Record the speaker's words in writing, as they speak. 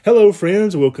Hello,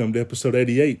 friends. Welcome to episode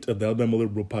 88 of the Alabama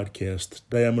Liberal Podcast.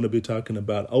 Today I'm going to be talking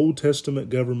about Old Testament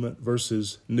government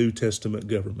versus New Testament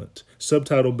government.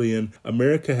 Subtitle being,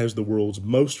 America has the world's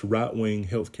most right-wing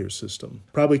healthcare system.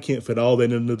 Probably can't fit all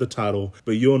that into the title,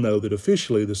 but you'll know that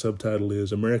officially the subtitle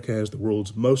is, America has the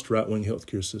world's most right-wing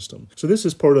healthcare system. So this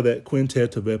is part of that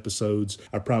quintet of episodes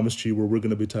I promised you where we're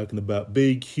going to be talking about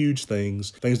big, huge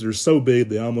things that are so big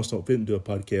they almost don't fit into a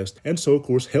podcast. And so, of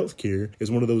course, healthcare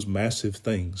is one of those massive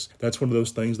things. That's one of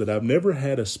those things that I've never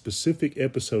had a specific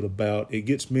episode about. It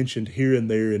gets mentioned here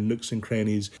and there in nooks and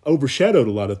crannies, overshadowed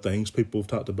a lot of things. People have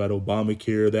talked about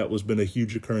Obamacare. That was been a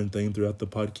huge recurring theme throughout the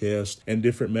podcast, and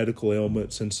different medical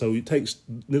ailments. And so it takes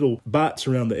little bites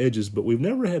around the edges, but we've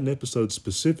never had an episode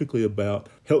specifically about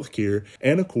healthcare.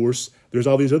 And of course, there's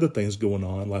all these other things going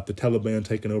on, like the Taliban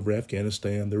taking over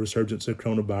Afghanistan, the resurgence of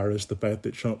coronavirus, the fact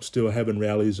that Trump's still having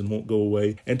rallies and won't go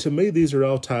away. And to me, these are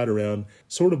all tied around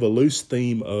sort of a loose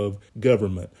theme of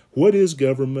government. What is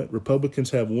government?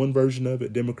 Republicans have one version of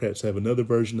it. Democrats have another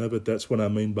version of it. That's what I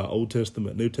mean by Old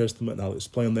Testament, New Testament, and I'll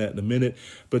explain that in a minute.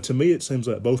 But to me, it seems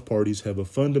like both parties have a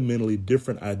fundamentally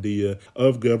different idea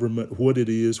of government, what it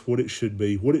is, what it should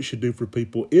be, what it should do for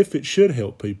people, if it should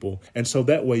help people. And so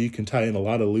that way you can tie in a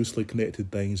lot of loosely connected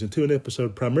things into an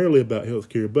episode primarily about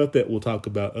healthcare, but that will talk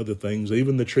about other things,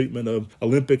 even the treatment of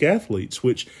Olympic athletes,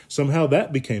 which somehow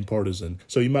that became partisan.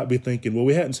 So you might be thinking, well,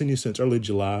 we hadn't seen you since early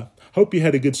July. Hope you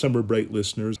had a good summer break,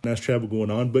 listeners. Nice travel going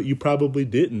on, but you probably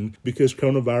didn't because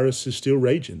coronavirus is still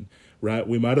raging. Right?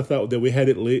 We might have thought that we had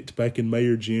it licked back in May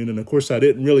or June. And of course, I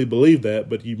didn't really believe that,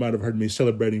 but you might have heard me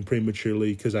celebrating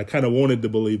prematurely because I kind of wanted to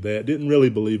believe that. Didn't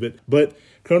really believe it. But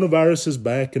coronavirus is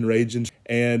back and raging,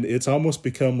 and it's almost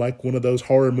become like one of those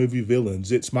horror movie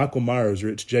villains. It's Michael Myers or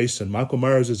it's Jason. Michael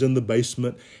Myers is in the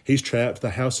basement. He's trapped.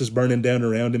 The house is burning down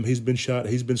around him. He's been shot.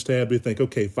 He's been stabbed. You think,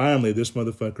 okay, finally, this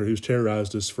motherfucker who's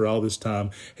terrorized us for all this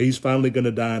time, he's finally going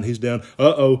to die, and he's down.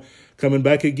 Coming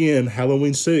back again,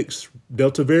 Halloween 6,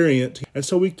 Delta variant. And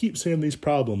so we keep seeing these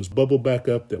problems bubble back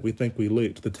up that we think we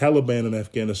licked. The Taliban in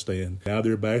Afghanistan. Now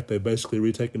they're back. They've basically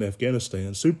retaken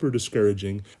Afghanistan. Super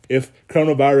discouraging. If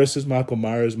coronavirus is Michael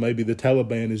Myers, maybe the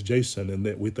Taliban is Jason, and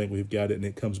that we think we've got it and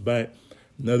it comes back.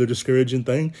 Another discouraging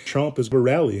thing, Trump is a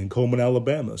rally in Coleman,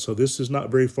 Alabama. So this is not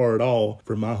very far at all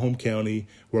from my home county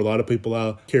where a lot of people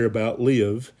I care about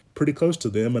live. Pretty close to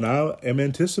them, and I am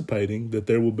anticipating that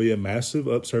there will be a massive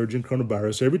upsurge in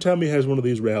coronavirus. Every time he has one of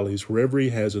these rallies, wherever he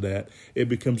has it at, it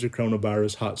becomes a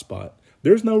coronavirus hotspot.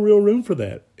 There's no real room for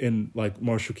that in like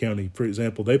Marshall County, for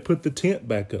example. They put the tent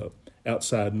back up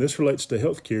outside, and this relates to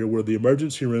healthcare where the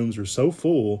emergency rooms are so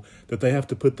full that they have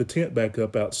to put the tent back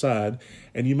up outside.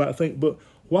 And you might think, but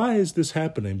why is this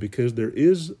happening? Because there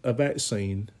is a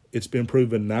vaccine. It's been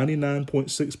proven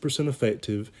 99.6%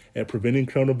 effective at preventing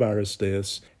coronavirus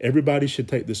deaths. Everybody should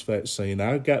take this vaccine.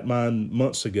 I got mine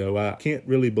months ago. I can't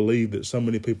really believe that so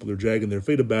many people are dragging their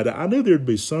feet about it. I knew there'd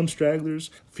be some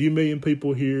stragglers, a few million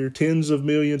people here, tens of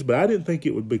millions, but I didn't think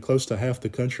it would be close to half the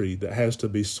country that has to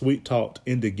be sweet-talked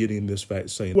into getting this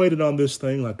vaccine. Waited on this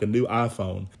thing like a new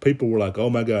iPhone. People were like, oh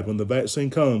my God, when the vaccine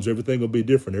comes, everything will be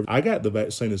different. I got the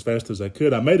vaccine as fast as I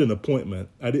could. I made an appointment.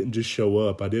 I didn't just show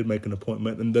up. I did make an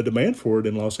appointment, and the demand for it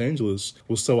in Los Angeles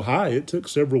was so high, it took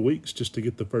several weeks just to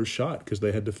get the first shot because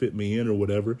they had to fit me in or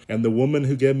whatever. And the woman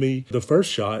who gave me the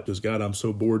first shot was, God, I'm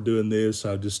so bored doing this.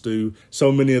 I just do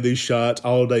so many of these shots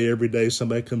all day, every day.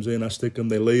 Somebody comes in, I stick them,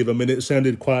 they leave. I mean, it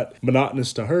sounded quite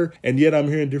monotonous to her. And yet I'm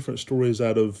hearing different stories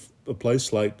out of a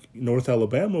place like North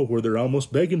Alabama where they're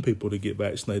almost begging people to get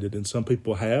vaccinated. And some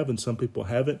people have and some people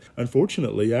haven't.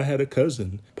 Unfortunately, I had a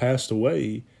cousin passed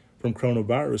away from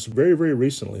coronavirus very, very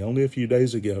recently, only a few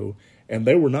days ago, and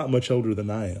they were not much older than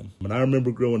I am. And I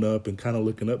remember growing up and kind of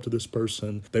looking up to this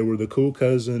person. They were the cool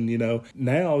cousin, you know.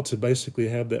 Now to basically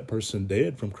have that person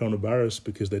dead from coronavirus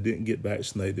because they didn't get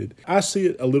vaccinated, I see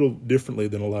it a little differently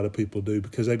than a lot of people do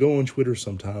because I go on Twitter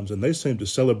sometimes and they seem to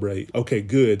celebrate, okay,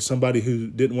 good, somebody who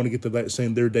didn't want to get the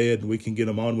vaccine, they're dead and we can get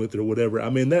them on with it or whatever.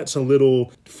 I mean, that's a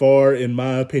little far in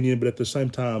my opinion, but at the same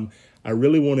time, I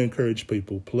really want to encourage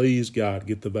people, please, God,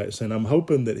 get the vaccine. I'm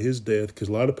hoping that his death, because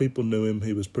a lot of people knew him,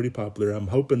 he was pretty popular, I'm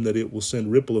hoping that it will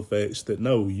send ripple effects that,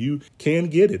 no, you can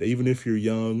get it, even if you're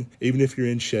young, even if you're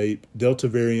in shape. Delta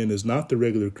variant is not the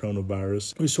regular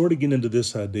coronavirus. We sort of get into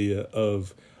this idea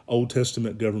of Old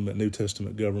Testament government, New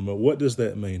Testament government. What does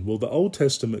that mean? Well, the Old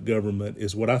Testament government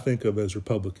is what I think of as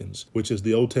Republicans, which is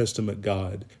the Old Testament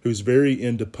God, who's very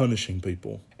into punishing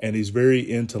people. And he's very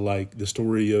into like the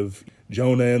story of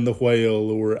Jonah and the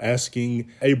whale, or asking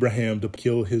Abraham to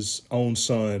kill his own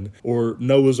son, or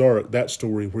Noah's Ark, that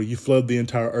story where you flood the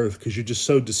entire earth because you're just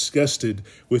so disgusted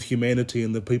with humanity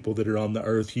and the people that are on the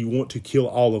earth. You want to kill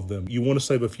all of them. You want to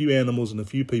save a few animals and a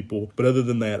few people, but other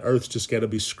than that, earth's just got to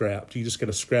be scrapped. You just got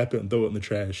to scrap it and throw it in the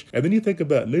trash. And then you think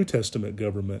about New Testament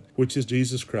government, which is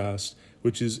Jesus Christ,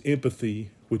 which is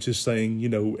empathy, which is saying, you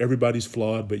know, everybody's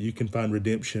flawed, but you can find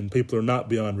redemption. People are not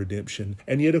beyond redemption.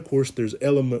 And yet, of course, there's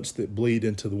elements that bleed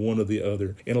into the one or the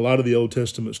other. In a lot of the Old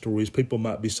Testament stories, people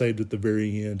might be saved at the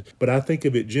very end, but I think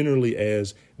of it generally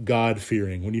as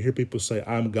God-fearing. When you hear people say,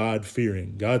 I'm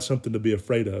God-fearing, God's something to be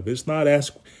afraid of. It's not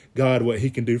ask God what he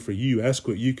can do for you. Ask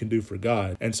what you can do for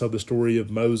God. And so the story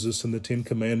of Moses and the Ten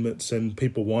Commandments and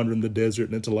people wandering the desert,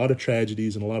 and it's a lot of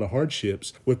tragedies and a lot of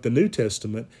hardships. With the New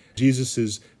Testament, Jesus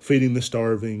is feeding the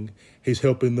starving. He's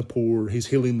helping the poor. He's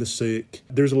healing the sick.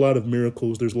 There's a lot of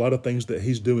miracles. There's a lot of things that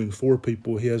he's doing for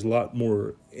people. He has a lot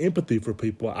more empathy for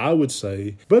people, I would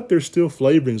say, but there's still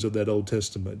flavorings of that Old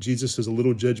Testament. Jesus is a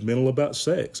little judgmental about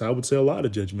sex. I would say a lot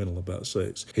of judgmental about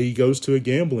sex. He goes to a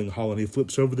gambling hall and he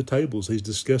flips over the tables. He's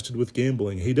disgusted with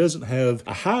gambling. He doesn't have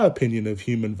a high opinion of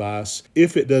human vice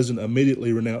if it doesn't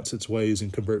immediately renounce its ways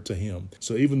and convert to him.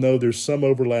 So even though there's some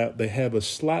overlap, they have a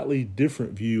slightly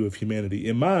different view of humanity,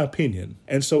 in my opinion.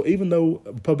 And so even though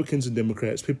Republicans and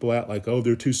Democrats, people act like, oh,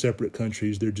 they're two separate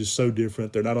countries, they're just so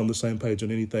different, they're not on the same page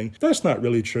on anything, that's not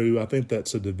really true. I think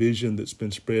that's a division that's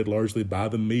been spread largely by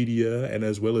the media and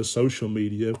as well as social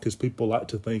media, because people like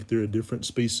to think they're a different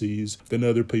species than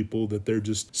other people, that they're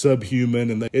just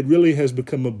subhuman. And it really has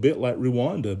become a bit like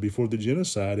Rwanda before the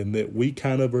genocide, in that we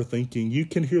kind of are thinking, you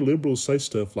can hear liberals say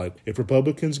stuff like, if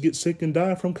Republicans get sick and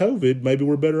die from COVID, maybe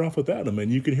we're better off without them.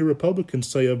 And you can hear Republicans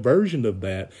say a version of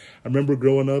that. I remember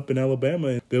growing up in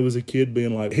Alabama, there was a kid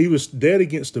being like, he was dead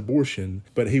against abortion,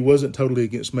 but he wasn't totally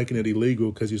against making it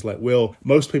illegal, because he's like, well,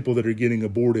 most people that are getting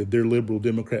aborted, they're liberal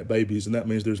Democrat babies, and that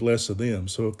means there's less of them.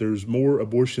 So if there's more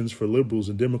abortions for liberals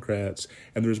and Democrats,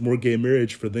 and there's more gay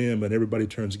marriage for them, and everybody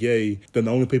turns gay, then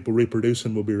the only people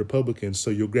reproducing will be Republicans. So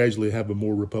you'll gradually have a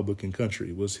more Republican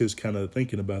country, was his kind of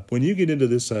thinking about it. When you get into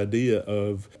this idea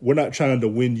of, we're not trying to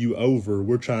win you over,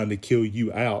 we're trying to kill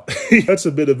you out, that's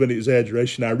a bit of an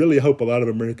exaggeration. I really hope a lot of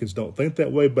Americans don't think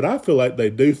that way, but I feel like they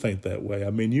do think that way.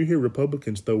 I mean, you hear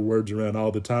Republicans throw words around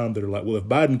all the time that are like, well, if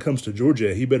Biden comes to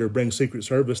Georgia, he better bring Secret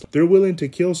Service. They're willing to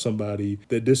kill somebody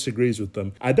that disagrees with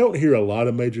them. I don't hear a lot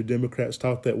of major Democrats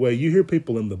talk that way. You hear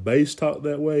people in the base talk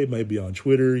that way, maybe on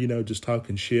Twitter, just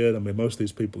talking shit. I mean, most of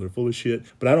these people are full of shit,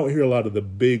 but I don't hear a lot of the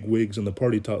big wigs in the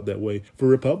party talk that way. For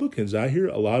Republicans, I hear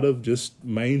a lot of just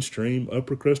mainstream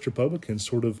upper crust Republicans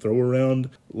sort of throw around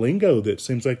lingo that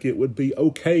seems like it would be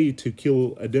okay to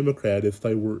kill a Democrat if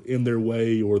they were in their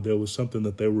way or there was something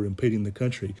that they were impeding the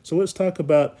country. So let's talk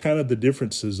about kind of the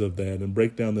differences of that and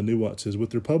break down the nuances.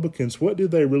 With Republicans, what do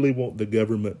they really want the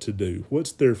government to do?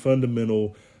 What's their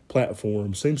fundamental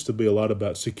platform? Seems to be a lot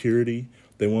about security.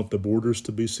 They want the borders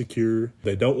to be secure.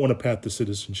 They don't want a path to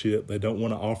citizenship. They don't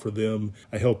want to offer them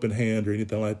a helping hand or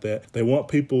anything like that. They want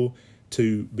people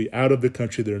to be out of the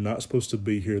country. They're not supposed to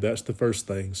be here. That's the first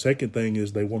thing. Second thing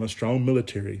is they want a strong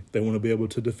military. They want to be able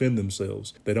to defend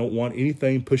themselves. They don't want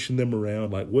anything pushing them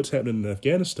around. Like what's happening in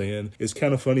Afghanistan is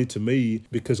kind of funny to me,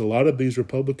 because a lot of these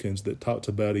Republicans that talked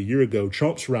about a year ago,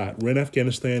 Trump's right, we're in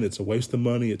Afghanistan, it's a waste of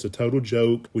money, it's a total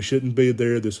joke, we shouldn't be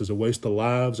there, this is a waste of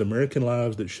lives, American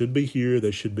lives that should be here,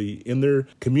 they should be in their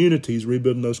communities,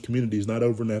 rebuilding those communities, not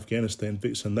over in Afghanistan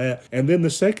fixing that. And then the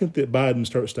second that Biden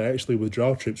starts to actually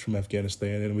withdraw troops from Afghanistan,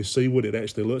 and we see what it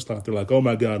actually looks like, they're like, oh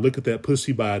my God, look at that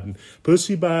pussy Biden,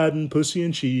 pussy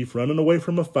in chief, running away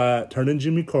from a fight, turning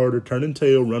Jimmy Carter, turning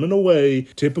tail, running away,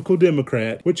 typical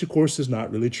Democrat, which of course is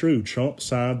not really true. Trump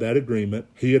signed that agreement.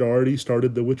 He had already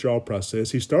started the withdrawal process.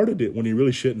 He started it when he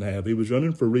really shouldn't have. He was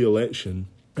running for re-election.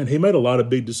 And he made a lot of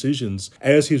big decisions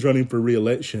as he's running for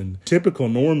re-election. Typical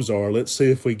norms are, let's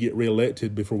see if we get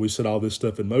re-elected before we set all this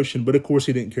stuff in motion. But of course,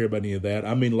 he didn't care about any of that.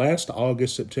 I mean, last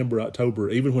August, September, October,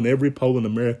 even when every poll in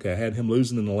America had him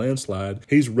losing in a landslide,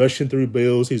 he's rushing through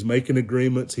bills, he's making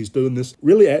agreements, he's doing this,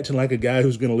 really acting like a guy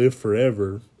who's going to live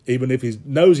forever. even if he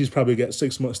knows he's probably got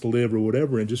 6 months to live or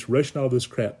whatever, and just rushing all this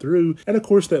crap through. And of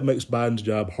course, that makes Biden's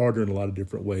job harder in a lot of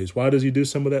different ways. Why does he do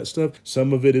some of that stuff?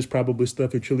 Some of it is probably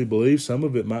stuff he truly believes. Some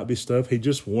of it might be stuff he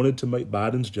just wanted to make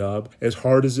Biden's job as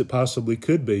hard as it possibly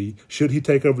could be should he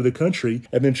take over the country.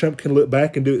 And then Trump can look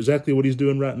back and do exactly what he's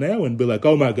doing right now and be like,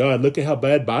 oh my God, look at how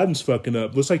bad Biden's fucking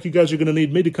up. Looks like you guys are going to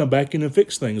need me to come back in and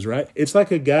fix things, right? It's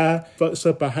like a guy fucks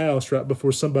up a house right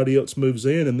before somebody else moves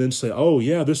in and then say, oh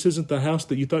yeah, this isn't the house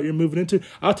that you thought you're moving into.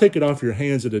 I'll take it off your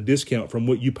hands at a discount from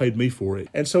what you paid me for it.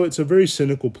 And so it's a very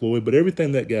cynical ploy, but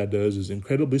everything that guy does is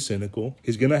incredibly cynical.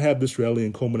 He's going to have this rally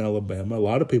in Coleman, Alabama. A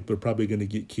lot of people are probably going to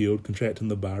get killed contracting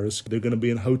the virus. They're going to be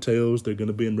in hotels. They're going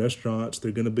to be in restaurants.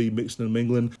 They're going to be mixing and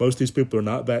mingling. Most of these people are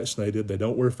not vaccinated. They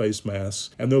don't wear face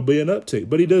masks, and there'll be an uptick.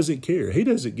 But he doesn't care. He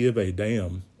doesn't give a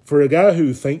damn. For a guy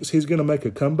who thinks he's going to make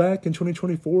a comeback in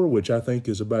 2024, which I think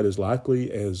is about as likely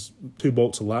as two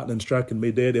bolts of lightning striking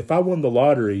me dead, if I won the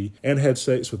lottery and had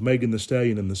sex with Megan Thee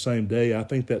Stallion in the same day, I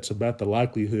think that's about the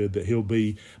likelihood that he'll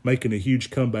be making a huge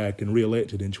comeback and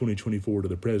reelected in 2024 to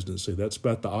the presidency. That's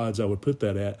about the odds I would put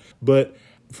that at. But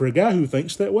for a guy who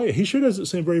thinks that way, he sure doesn't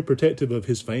seem very protective of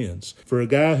his fans. For a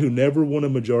guy who never won a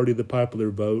majority of the popular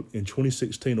vote in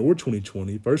 2016 or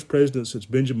 2020, first president since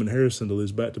Benjamin Harrison to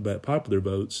lose back-to-back popular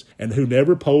votes, and who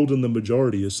never polled in the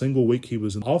majority a single week he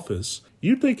was in office,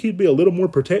 you'd think he'd be a little more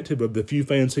protective of the few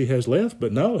fans he has left,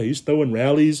 but no, he's throwing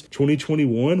rallies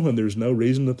 2021 when there's no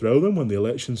reason to throw them, when the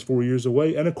election's 4 years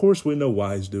away. And of course, we know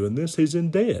why he's doing this. He's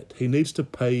in debt. He needs to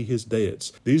pay his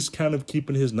debts. These kind of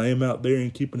keeping his name out there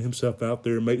and keeping himself out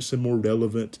there makes him more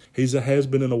relevant. He's a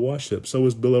has-been and a wash-up. So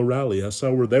is Bill O'Reilly. I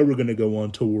saw where they were going to go on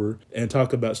tour and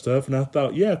talk about stuff, and I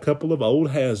thought, yeah, a couple of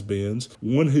old has-beens,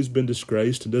 one who's been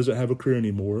disgraced and doesn't have a career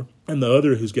anymore, and the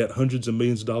other who's got hundreds of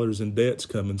millions of dollars in debts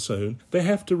coming soon. They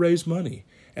have to raise money.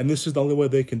 And this is the only way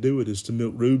they can do it, is to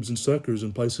milk rubes and suckers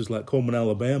in places like Coleman,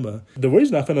 Alabama. The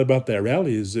reason I found out about that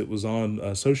rally is it was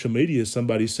on social media.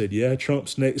 Somebody said, yeah,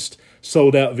 Trump's next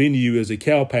sold-out venue is a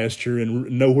cow pasture in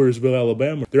Nowheresville,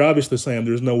 Alabama. They're obviously saying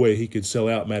there's no way he could sell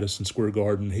out Madison Square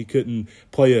Garden. He couldn't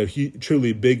play a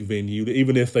truly big venue,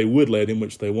 even if they would let him,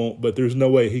 which they won't. But there's no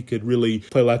way he could really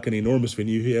play like an enormous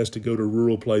venue. He has to go to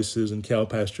rural places and cow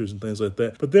pastures and things like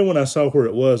that. But then when I saw where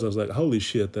it was, I was like, holy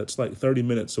shit, that's like 30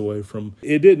 minutes away from...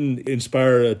 It didn't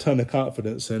inspire a ton of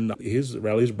confidence, and his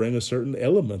rallies bring a certain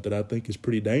element that I think is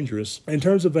pretty dangerous. In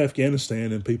terms of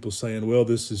Afghanistan and people saying, well,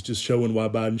 this is just showing why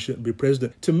Biden shouldn't be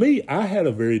president, to me, I had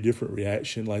a very different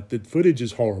reaction. Like, the footage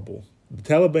is horrible. The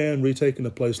Taliban retaking a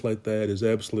place like that is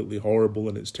absolutely horrible,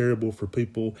 and it's terrible for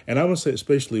people. And I'm going to say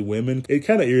especially women. It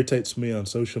kind of irritates me on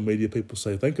social media. People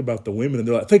say, think about the women. And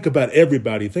they're like, think about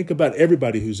everybody. Think about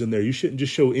everybody who's in there. You shouldn't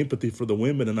just show empathy for the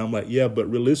women. And I'm like, yeah, but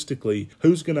realistically,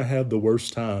 who's going to have the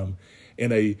worst time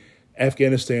in a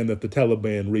Afghanistan that the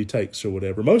Taliban retakes or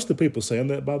whatever? Most of the people saying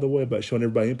that, by the way, about showing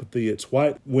everybody empathy, it's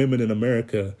white women in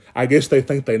America. I guess they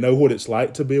think they know what it's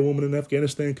like to be a woman in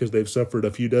Afghanistan because they've suffered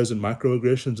a few dozen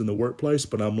microaggressions in the workplace.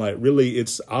 But I'm like, really,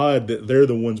 it's odd that they're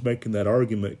the ones making that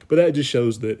argument. But that just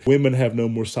shows that women have no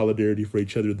more solidarity for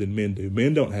each other than men do.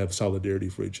 Men don't have solidarity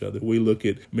for each other. We look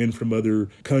at men from other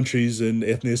countries and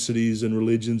ethnicities and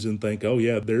religions and think, oh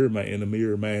yeah, they're my enemy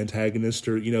or my antagonist,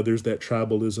 or, you know, there's that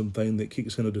tribalism thing that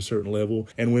kicks in at a certain level,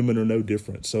 and women are no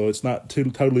different. So it's not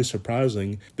totally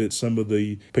surprising that some of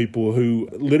the people who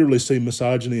literally see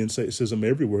misogyny and sexism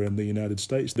everywhere in the United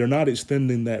States, they're not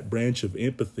extending that branch of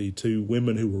empathy to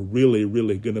women who are really,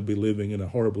 really going to be living in a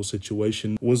horrible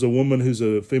situation. Was a woman who's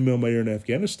a female mayor in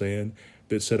Afghanistan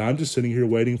that said, I'm just sitting here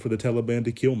waiting for the Taliban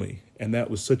to kill me. And that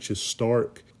was such a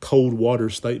stark, cold water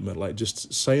statement. Like,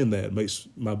 just saying that makes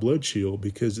my blood chill,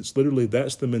 because it's literally,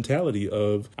 that's the mentality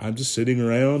of, I'm just sitting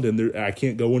around and I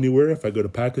can't go anywhere. If I go to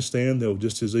Pakistan, they'll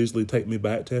just as easily take me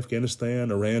back to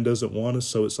Afghanistan. Iran doesn't want us.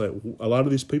 So it's like a lot of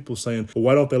these people saying, well,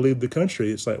 why don't they leave the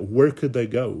country? It's like, where could they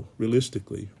go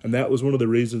realistically? And that was one of the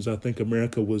reasons I think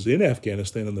America was in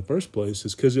Afghanistan in the first place,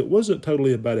 is because it wasn't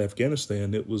totally about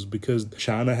Afghanistan. It was because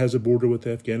China has a border with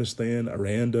Afghanistan,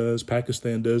 Iran does,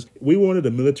 Pakistan does. We wanted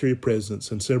a military presence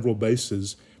and several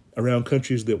bases around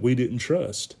countries that we didn't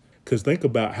trust. Because think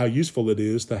about how useful it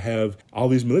is to have all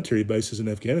these military bases in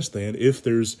Afghanistan if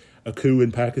there's a coup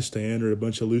in Pakistan or a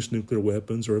bunch of loose nuclear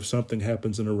weapons, or if something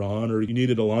happens in Iran, or you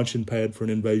needed a launching pad for an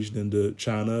invasion into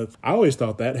China. I always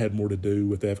thought that had more to do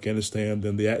with Afghanistan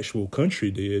than the actual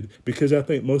country did, because I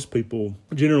think most people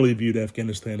generally viewed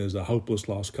Afghanistan as a hopeless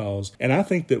lost cause. And I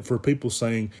think that for people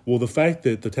saying, well, the fact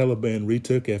that the Taliban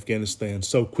retook Afghanistan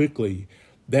so quickly,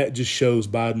 that just shows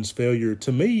Biden's failure.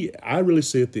 To me, I really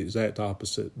see it the exact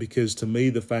opposite, because to me,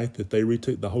 the fact that they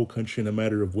retook the whole country in a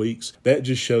matter of weeks, that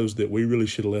just shows that we really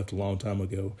should have left a long time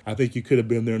ago. I think you could have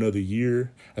been there another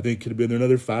year. I think it could have been there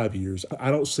another 5 years. I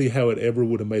don't see how it ever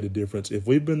would have made a difference. If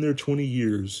we've been there 20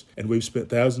 years and we've spent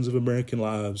thousands of American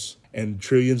lives and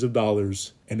trillions of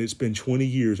dollars, and it's been 20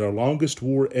 years, our longest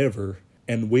war ever,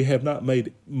 and we have not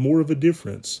made more of a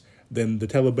difference then the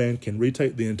Taliban can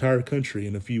retake the entire country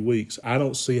in a few weeks. I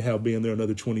don't see how being there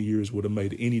another 20 years would have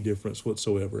made any difference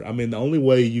whatsoever. I mean, the only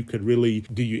way you could really,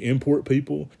 do you import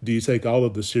people? Do you take all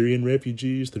of the Syrian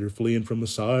refugees that are fleeing from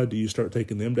Assad? Do you start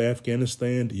taking them to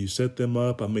Afghanistan? Do you set them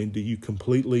up? I mean, do you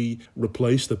completely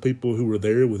replace the people who were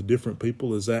there with different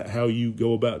people? Is that how you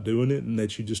go about doing it? And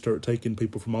that you just start taking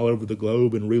people from all over the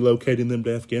globe and relocating them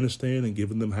to Afghanistan and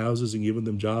giving them houses and giving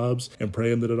them jobs and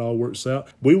praying that it all works out?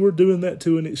 We were doing that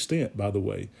to an extent, by the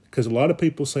way, because a lot of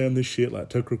people saying this shit like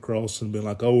Tucker Carlson being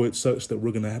like, oh, it sucks that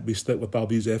we're going to be stuck with all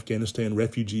these Afghanistan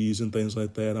refugees and things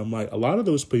like that. I'm like, a lot of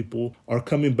those people are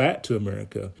coming back to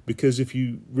America, because if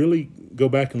you really go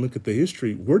back and look at the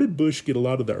history, where did Bush get a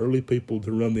lot of the early people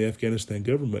to run the Afghanistan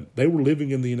government? They were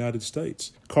living in the United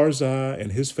States. Karzai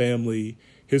and his family,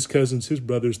 his cousins, his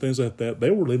brothers, things like that, they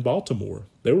were in Baltimore.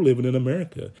 They were living in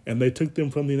America. And they took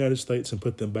them from the United States and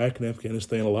put them back in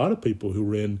Afghanistan. A lot of people who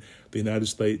were in the United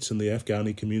States and the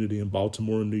Afghani community in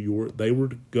Baltimore and New York, they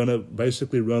were going to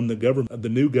basically run the government, the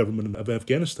new government of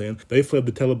Afghanistan. They fled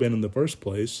the Taliban in the first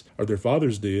place, or their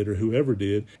fathers did, or whoever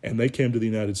did, and they came to the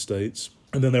United States.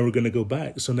 And then they were going to go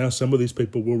back. So now some of these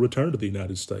people will return to the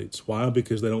United States. Why?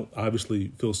 Because they don't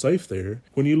obviously feel safe there.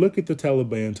 When you look at the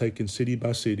Taliban taking city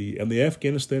by city, and the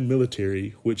Afghanistan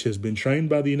military, which has been trained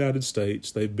by the United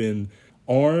States, they've been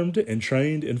armed and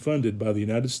trained and funded by the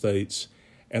United States,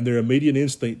 and their immediate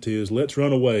instinct is, let's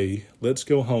run away, let's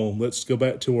go home, let's go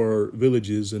back to our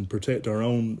villages and protect our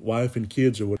own wife and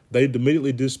kids or whatever. They'd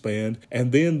immediately disband,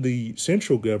 and then the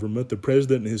central government, the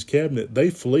president and his cabinet, they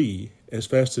flee as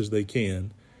fast as they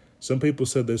can. Some people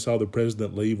said they saw the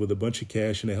president leave with a bunch of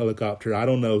cash in a helicopter. I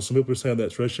don't know. Some people are saying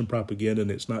that's Russian propaganda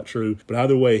and it's not true. But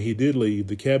either way, he did leave.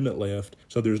 The cabinet left.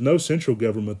 So there's no central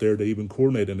government there to even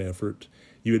coordinate an effort.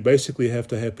 You would basically have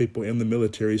to have people in the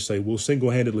military say, we'll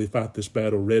single-handedly fight this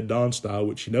battle Red Dawn style,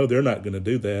 which you know they're not going to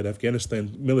do that.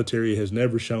 Afghanistan military has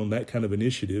never shown that kind of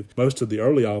initiative. Most of the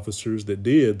early officers that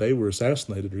did, they were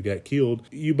assassinated or got killed.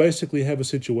 You basically have a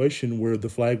situation where the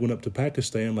flag went up to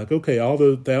Pakistan, like, okay, all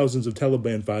the thousands of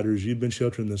Taliban fighters you've been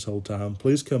sheltering this whole time,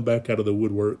 please come back out of the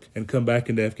woodwork and come back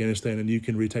into Afghanistan and you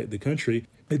can retake the country.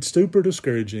 It's super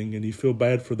discouraging, and you feel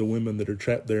bad for the women that are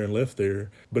trapped there and left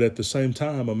there. But at the same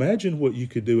time, imagine what you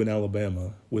could do in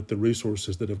Alabama with the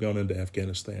resources that have gone into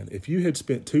Afghanistan. If you had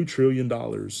spent $2 trillion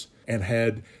and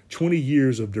had 20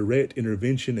 years of direct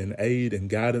intervention and aid and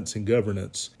guidance and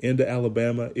governance into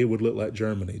Alabama, it would look like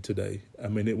Germany today. I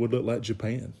mean, it would look like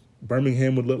Japan.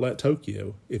 Birmingham would look like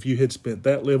Tokyo if you had spent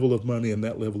that level of money and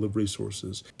that level of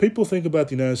resources. People think about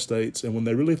the United States, and when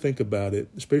they really think about it,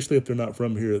 especially if they're not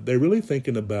from here, they're really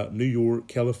thinking about New York,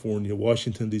 California,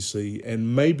 Washington, D.C.,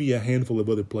 and maybe a handful of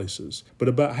other places. But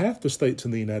about half the states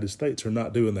in the United States are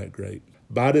not doing that great.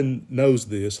 Biden knows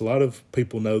this. A lot of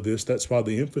people know this. That's why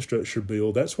the infrastructure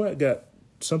bill, that's why it got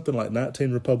something like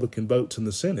 19 Republican votes in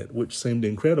the Senate, which seemed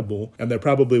incredible. And they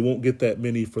probably won't get that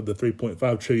many for the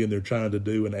 $3.5 trillion they're trying to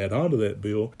do and add on to that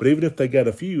bill. But even if they got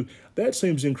a few, that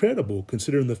seems incredible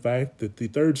considering the fact that the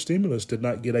third stimulus did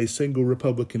not get a single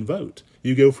Republican vote.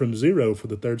 You go from 0 for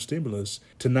the third stimulus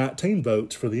to 19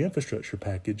 votes for the infrastructure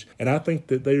package. And I think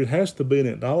that there has to be an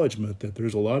acknowledgement that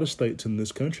there's a lot of states in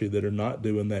this country that are not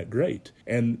doing that great.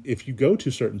 And if you go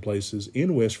to certain places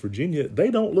in West Virginia,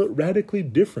 they don't look radically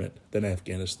different than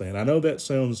Afghanistan. I know that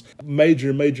sounds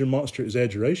major monster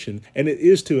exaggeration, and it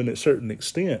is to a certain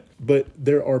extent, but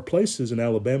there are places in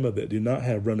Alabama that do not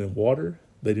have running water.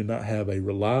 They do not have a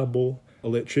reliable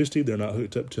electricity. They're not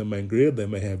hooked up to a main grid. They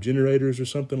may have generators or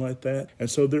something like that. And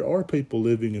so there are people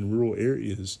living in rural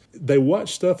areas. They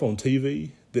watch stuff on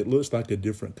TV that looks like a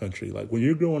different country. Like when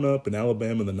you're growing up in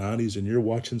Alabama in the 90s and you're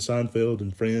watching Seinfeld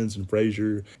and Friends and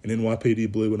Frasier and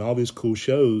NYPD Blue and all these cool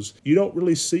shows, you don't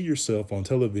really see yourself on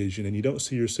television and you don't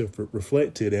see yourself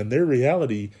reflected, and their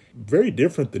reality very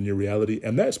different than your reality.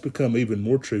 And that's become even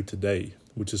more true today,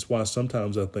 which is why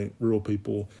sometimes I think rural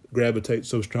people gravitate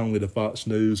so strongly to Fox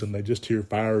News and they just hear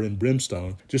fire and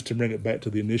brimstone. Just to bring it back to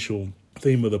the initial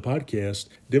theme of the podcast,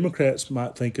 Democrats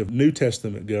might think of New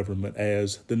Testament government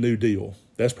as the New Deal.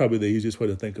 That's probably the easiest way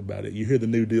to think about it. You hear the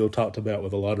New Deal talked about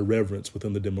with a lot of reverence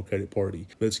within the Democratic Party.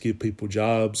 Let's give people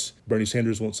jobs. Bernie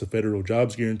Sanders wants a federal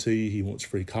jobs guarantee. He wants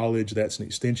free college. That's an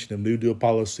extension of New Deal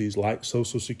policies like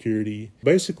Social Security.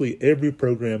 Basically, every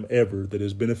program ever that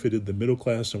has benefited the middle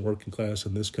class and working class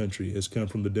in this country has come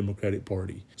from the Democratic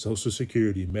Party. Social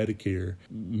Security, Medicare,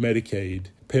 Medicaid,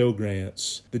 Pell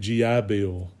Grants, the GI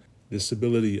Bill,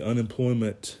 disability,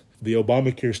 unemployment, the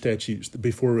Obamacare statutes.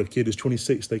 Before a kid is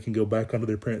 26, they can go back onto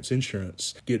their parents'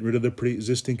 insurance. Getting rid of the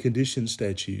pre-existing condition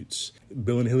statutes.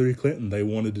 Bill and Hillary Clinton, they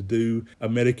wanted to do a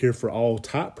Medicare for All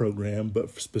type program,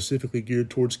 but specifically geared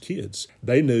towards kids.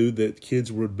 They knew that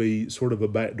kids would be sort of a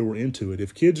backdoor into it.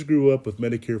 If kids grew up with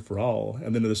Medicare for All,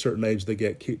 and then at a certain age they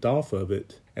got kicked off of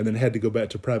it, and then had to go back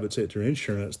to private sector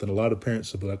insurance, then a lot of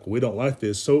parents would be like, well, we don't like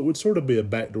this. So it would sort of be a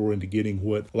backdoor into getting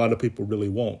what a lot of people really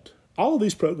want. All of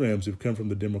these programs have come from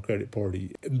the Democratic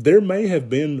Party. There may have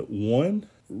been one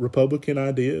Republican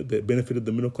idea that benefited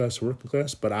the middle class and working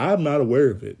class, but I'm not aware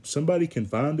of it. Somebody can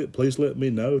find it. Please let me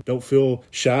know. Don't feel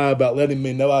shy about letting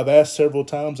me know. I've asked several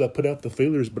times. I put out the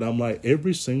feelers, but I'm like,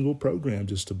 every single program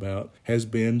just about has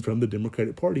been from the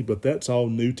Democratic Party, but that's all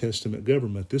New Testament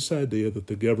government. This idea that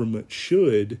the government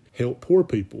should help poor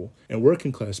people and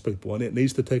working class people, and it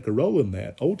needs to take a role in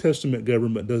that. Old Testament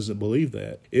government doesn't believe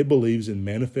that. It believes in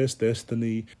manifest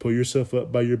destiny, pull yourself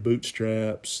up by your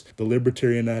bootstraps, the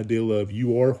libertarian ideal of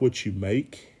you are what you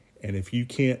make. And if you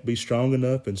can't be strong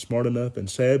enough and smart enough and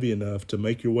savvy enough to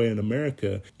make your way in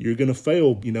America, you're going to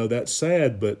fail. You know, that's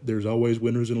sad, but there's always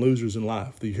winners and losers in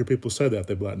life. You hear people say that.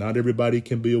 They're like, not everybody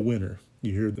can be a winner.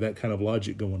 You hear that kind of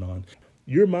logic going on.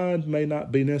 Your mind may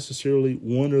not be necessarily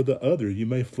one or the other. You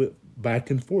may flip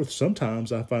back and forth.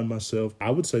 Sometimes I find myself,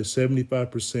 I would say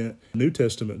 75% New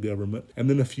Testament government and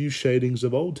then a few shadings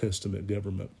of Old Testament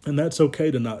government. And that's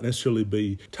okay to not necessarily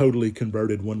be totally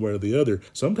converted one way or the other.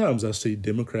 Sometimes I see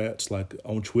Democrats, like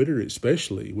on Twitter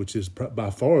especially, which is by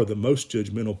far the most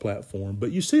judgmental platform,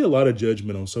 but you see a lot of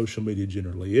judgment on social media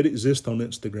generally. It exists on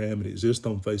Instagram, it exists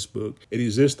on Facebook, it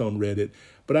exists on Reddit.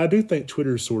 But I do think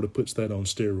Twitter sort of puts that on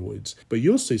steroids. But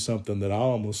you'll see something that I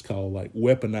almost call like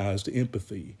weaponized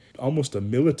empathy, almost a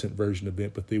militant version of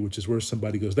empathy, which is where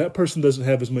somebody goes, that person doesn't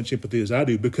have as much empathy as I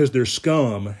do because they're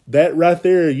scum. That right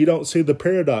there, you don't see the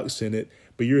paradox in it.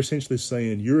 But you're essentially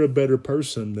saying you're a better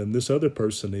person than this other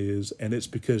person is, and it's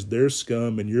because they're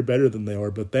scum and you're better than they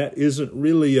are. But that isn't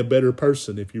really a better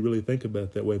person if you really think about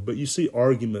it that way. But you see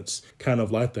arguments kind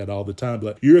of like that all the time.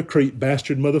 Like, you're a creep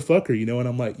bastard motherfucker, you know? And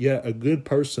I'm like, yeah, a good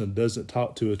person doesn't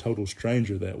talk to a total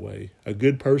stranger that way. A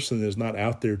good person is not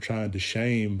out there trying to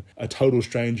shame a total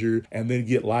stranger and then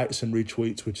get likes and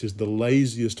retweets, which is the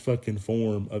laziest fucking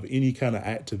form of any kind of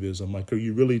activism. Like, are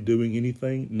you really doing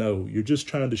anything? No, you're just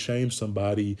trying to shame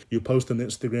somebody. You post an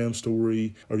Instagram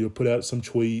story or you'll put out some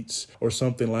tweets or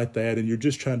something like that, and you're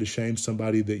just trying to shame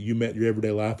somebody that you met in your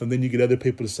everyday life, and then you get other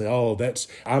people to say, oh,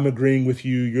 I'm agreeing with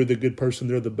you, you're the good person,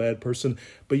 they're the bad person,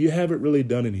 but you haven't really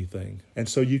done anything. And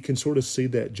so you can sort of see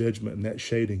that judgment and that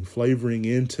shading flavoring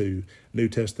into New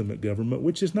Testament government,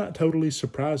 which is not totally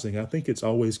surprising. I think it's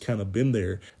always kind of been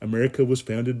there. America was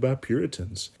founded by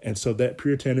Puritans. And so that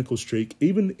puritanical streak,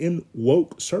 even in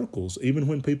woke circles, even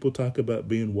when people talk about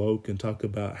being woke and talk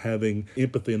about having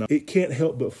empathy, and it can't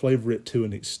help but flavor it to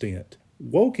an extent.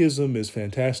 Wokeism is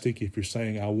fantastic if you're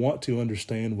saying, I want to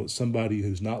understand what somebody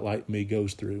who's not like me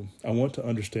goes through. I want to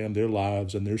understand their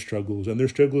lives and their struggles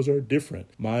are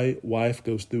different. My wife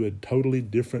goes through a totally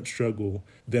different struggle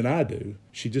than I do.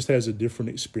 She just has a different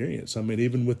experience. I mean,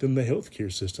 even within the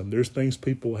healthcare system, there's things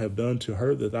people have done to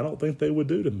her that I don't think they would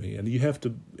do to me. And you have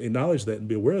to acknowledge that and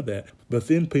be aware of that. But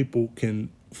then people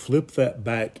can flip that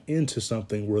back into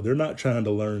something where they're not trying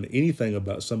to learn anything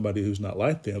about somebody who's not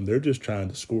like them. They're just trying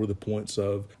to score the points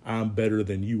of, I'm better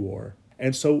than you are.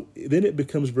 And so then it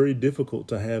becomes very difficult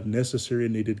to have necessary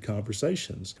and needed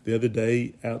conversations. The other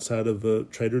day, outside of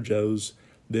Trader Joe's,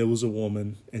 there was a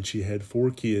woman and she had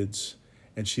 4 kids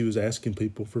and she was asking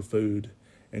people for food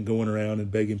and going around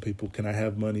and begging people, can I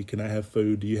have money? Can I have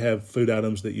food? Do you have food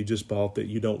items that you just bought that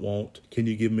you don't want? Can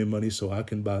you give me money so I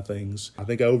can buy things? I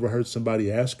think I overheard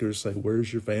somebody ask her, say,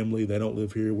 where's your family? They don't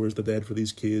live here. Where's the dad for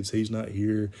these kids? He's not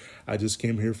here. I just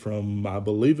came here from, I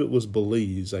believe it was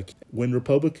Belize. When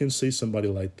Republicans see somebody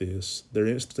like this, their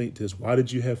instinct is, why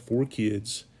did you have 4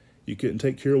 kids? You couldn't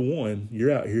take care of one.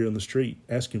 You're out here on the street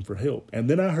asking for help. And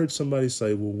then I heard somebody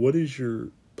say, well, what is your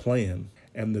plan?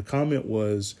 And the comment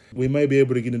was, we may be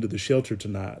able to get into the shelter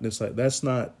tonight. And it's like, that's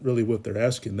not really what they're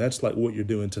asking. That's like what you're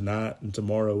doing tonight and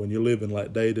tomorrow, and you're living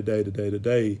like day to day to day to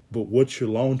day. But what's your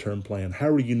long-term plan? How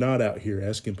are you not out here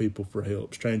asking people for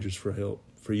help, strangers for help?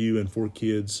 For you and 4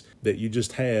 kids that you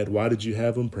just had. Why did you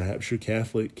have them? Perhaps you're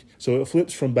Catholic. So it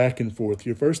flips from back and forth.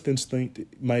 Your first instinct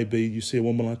may be, you see a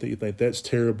woman like that, you think, that's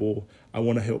terrible. I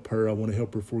want to help her. I want to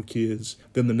help her 4 kids.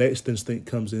 Then the next instinct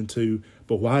comes into,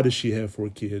 but why does she have 4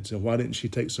 kids? And why didn't she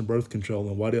take some birth control?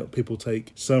 And why don't people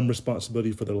take some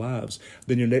responsibility for their lives?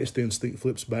 Then your next instinct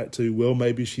flips back to, well,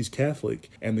 maybe she's Catholic.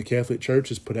 And the Catholic Church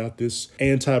has put out this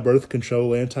anti-birth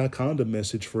control, anti-condom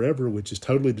message forever, which is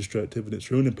totally destructive, and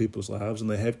it's ruining people's lives. And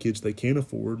they have kids they can't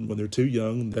afford. And when they're too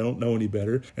young, they don't know any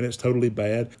better. And it's totally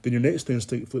bad. Then your next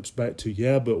instinct flips back to,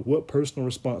 yeah, but what personal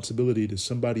responsibility does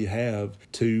somebody have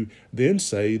to then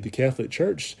say the Catholic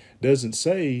Church doesn't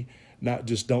say not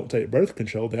just don't take birth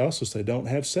control, they also say don't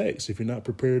have sex if you're not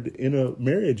prepared in a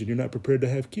marriage and you're not prepared to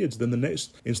have kids. Then the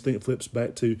next instinct flips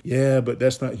back to, yeah, but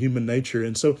that's not human nature.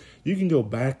 And so you can go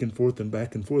back and forth and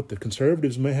back and forth. The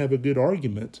conservatives may have a good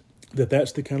argument that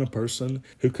that's the kind of person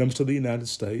who comes to the United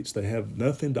States. They have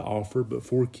nothing to offer but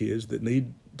 4 kids that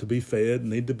need to be fed,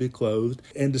 need to be clothed.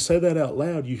 And to say that out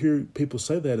loud, you hear people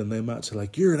say that and they might say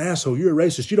like, you're an asshole, you're a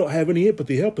racist, you don't have any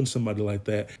empathy helping somebody like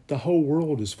that. The whole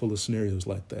world is full of scenarios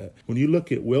like that. When you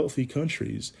look at wealthy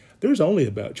countries, there's only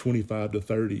about 25 to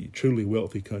 30 truly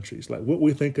wealthy countries. Like what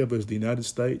we think of as the United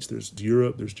States, there's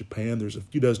Europe, there's Japan, there's a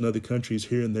few dozen other countries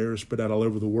here and there spread out all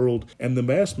over the world. And the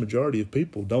vast majority of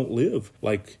people don't live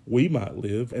like we might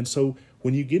live. And so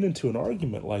when you get into an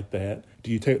argument like that, do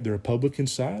you take the Republican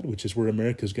side, which is where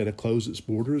America's got to close its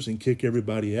borders and kick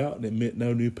everybody out and admit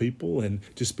no new people and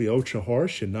just be ultra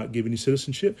harsh and not give any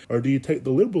citizenship? Or do you take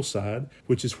the liberal side,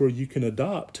 which is where you can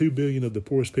adopt 2 billion of the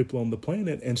poorest people on the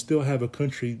planet and still have a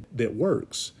country that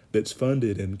works, that's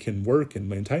funded and can work and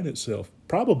maintain itself?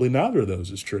 Probably neither of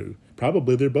those is true.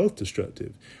 Probably they're both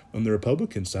destructive. On the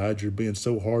Republican side, you're being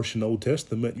so harsh in the Old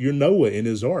Testament. You're Noah in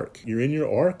his ark. You're in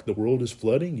your ark. The world is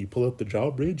flooding. You pull up the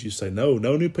drawbridge. You say, no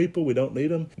new people. We don't need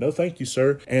them. No, thank you,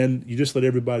 sir. And you just let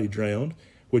everybody drown,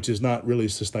 which is not really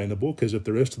sustainable, because if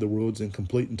the rest of the world's in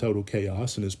complete and total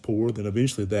chaos and is poor, then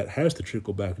eventually that has to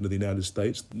trickle back into the United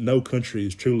States. No country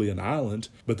is truly an island.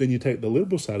 But then you take the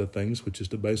liberal side of things, which is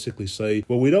to basically say,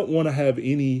 well, we don't want to have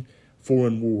any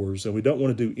foreign wars, and we don't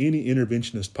want to do any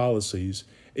interventionist policies,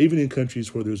 even in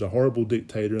countries where there's a horrible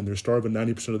dictator and they're starving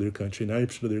 90% of their country.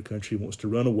 90% of their country wants to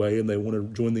run away and they want to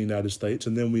join the United States.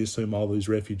 And then we assume all these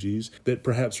refugees that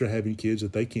perhaps are having kids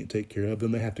that they can't take care of.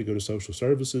 Then they have to go to social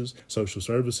services. Social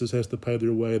services has to pay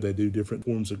their way. They do different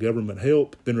forms of government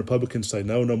help. Then Republicans say,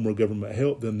 no more government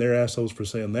help. Then they're assholes for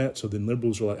saying that. So then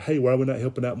liberals are like, hey, why are we not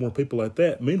helping out more people like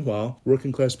that? Meanwhile,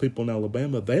 working class people in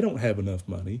Alabama, they don't have enough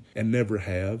money and never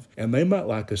have. And they might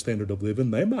like a standard of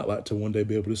living. They might like to one day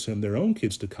be able to send their own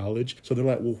kids to college. So they're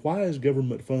like, well, why is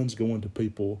government funds going to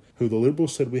people who the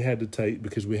liberals said we had to take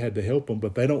because we had to help them,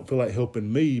 but they don't feel like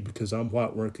helping me because I'm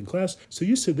white working class? So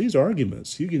you see these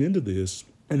arguments, you get into this,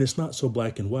 and it's not so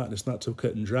black and white, and it's not so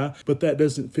cut and dry, but that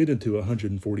doesn't fit into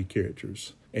 140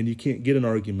 characters. And you can't get an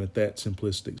argument that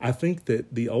simplistic. I think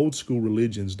that the old school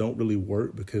religions don't really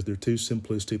work because they're too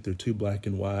simplistic, they're too black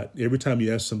and white. Every time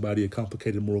you ask somebody a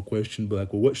complicated moral question, be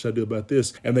like, well, what should I do about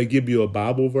this? And they give you a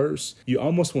Bible verse, you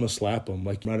almost want to slap them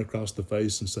like right across the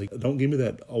face and say, don't give me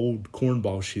that old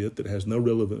cornball shit that has no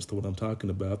relevance to what I'm talking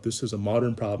about. This is a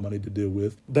modern problem I need to deal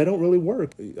with. They don't really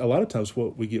work. A lot of times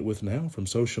what we get with now from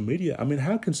social media, I mean,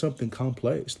 how can something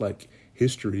complex like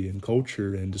history and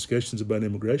culture and discussions about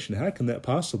immigration, how can that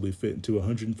possibly fit into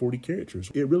 140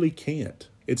 characters? It really can't.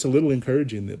 It's a little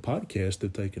encouraging that podcasts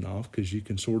have taken off because you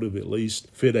can sort of at least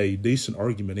fit a decent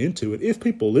argument into it if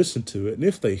people listen to it and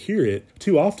if they hear it.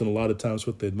 Too often, a lot of times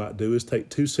what they might do is take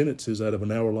 2 sentences out of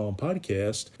an hour-long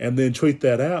podcast and then tweet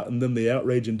that out, and then the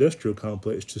outrage industrial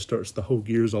complex just starts the whole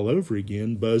gears all over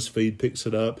again. BuzzFeed picks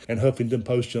it up and Huffington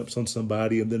Post jumps on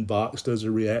somebody and then Vox does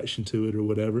a reaction to it or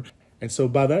whatever. And so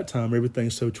by that time,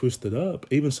 everything's so twisted up.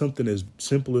 Even something as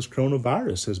simple as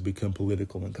coronavirus has become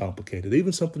political and complicated.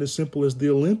 Even something as simple as the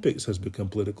Olympics has become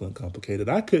political and complicated.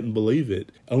 I couldn't believe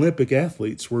it. Olympic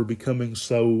athletes were becoming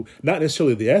so, not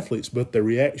necessarily the athletes, but the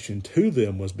reaction to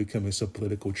them was becoming so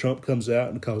political. Trump comes out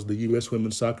and calls the U.S.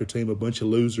 women's soccer team a bunch of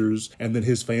losers, and then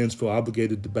his fans feel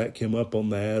obligated to back him up on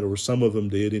that, or some of them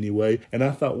did anyway. And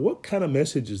I thought, what kind of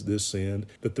message is this send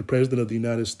that the President of the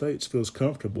United States feels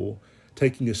comfortable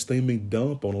taking a steaming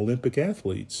dump on Olympic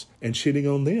athletes and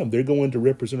shitting on them. They're going to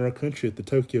represent our country at the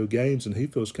Tokyo Games, and he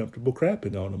feels comfortable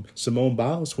crapping on them. Simone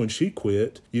Biles, when she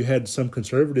quit, you had some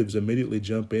conservatives immediately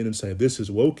jump in and say, this is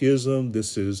wokeism,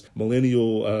 this is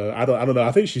millennial. I don't know.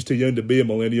 I think she's too young to be a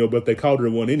millennial, but they called her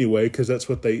one anyway, because that's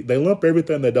what they lump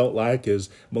everything they don't like as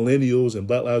millennials and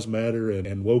Black Lives Matter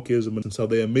and wokeism. And so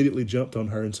they immediately jumped on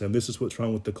her and said, this is what's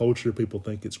wrong with the culture. People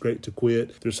think it's great to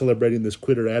quit. They're celebrating this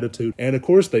quitter attitude. And of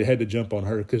course they had to jump on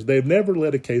her because they've never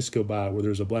let a case go by where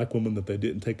there's a black woman that they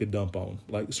didn't take a dump on.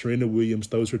 Like Serena Williams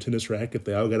throws her tennis racket,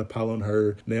 they all got to pile on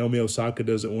her. Naomi Osaka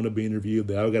doesn't want to be interviewed,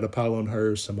 they all got to pile on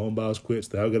her. Simone Biles quits,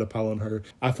 they all got to pile on her.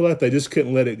 I feel like they just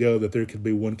couldn't let it go that there could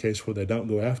be one case where they don't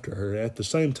go after her. At the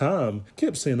same time, I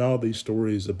kept seeing all these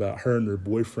stories about her and her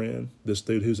boyfriend, this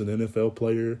dude who's an NFL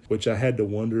player, which I had to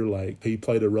wonder, like, he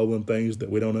played a role in things that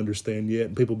we don't understand yet.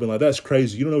 And people have been like, that's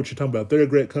crazy, you don't know what you're talking about, they're a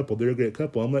great couple, they're a great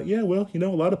couple. I'm like, yeah, well, a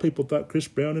lot of people thought Chris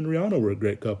Brown and Rihanna were a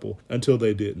great couple until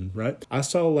they didn't, right? I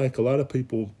saw like a lot of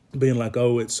people being like,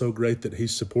 oh, it's so great that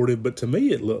he's supportive. But to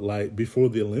me, it looked like before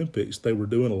the Olympics, they were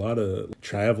doing a lot of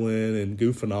traveling and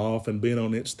goofing off and being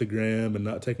on Instagram and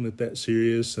not taking it that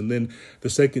serious. And then the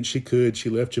second she could, she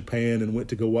left Japan and went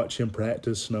to go watch him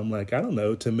practice. And I'm like, I don't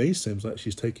know. To me, seems like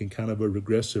she's taking kind of a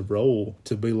regressive role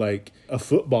to be like a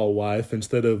football wife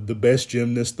instead of the best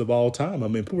gymnast of all time. I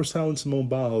mean, people were telling Simone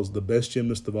Biles, the best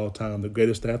gymnast of all time, the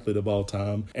greatest athlete of all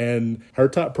time. And her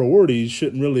top priorities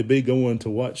shouldn't really be going to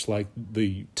watch like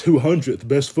the 200th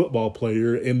best football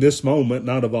player in this moment,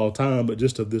 not of all time, but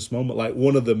just of this moment, like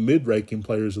one of the mid-ranking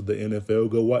players of the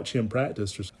NFL, go watch him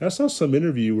practice. I saw some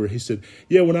interview where he said,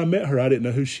 yeah, when I met her, I didn't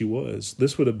know who she was.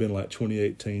 This would have been like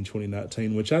 2018,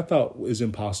 2019, which I thought is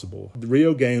impossible. The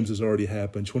Rio Games has already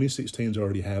happened. 2016 has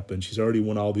already happened. She's already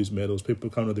won all these medals. People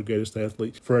call her the greatest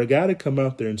athlete. For a guy to come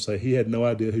out there and say he had no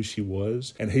idea who she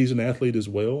was, and he's an athlete as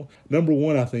well, number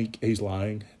one, I think he's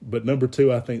lying. But number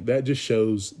two, I think that just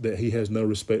shows that he has no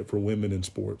respect for women in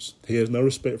sports. He has no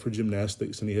respect for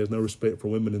gymnastics, and he has no respect for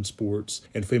women in sports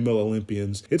and female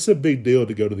Olympians. It's a big deal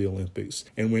to go to the Olympics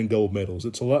and win gold medals.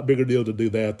 It's a lot bigger deal to do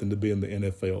that than to be in the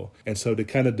NFL. And so to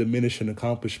kind of diminish an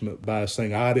accomplishment by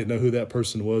saying, I didn't know who that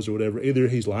person was or whatever, either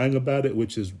he's lying about it,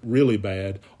 which is really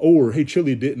bad, or he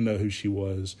truly didn't know who she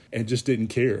was and just didn't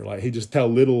care. Like, he just how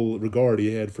little regard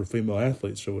he had for female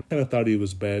athletes. So I kind of thought he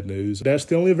was bad news. That's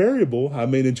the only variable. I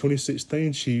mean, in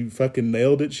 2016, she fucking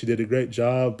nailed it. She did a great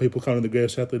job. People calling her the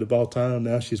greatest athlete of all time.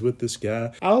 Now she's with this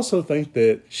guy. I also think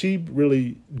that she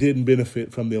really didn't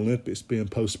benefit from the Olympics being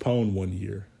postponed one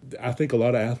year. I think a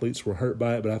lot of athletes were hurt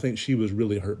by it, but I think she was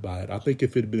really hurt by it. I think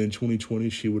if it had been in 2020,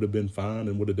 she would have been fine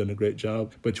and would have done a great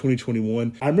job. But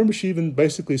 2021, I remember she even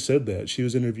basically said that. She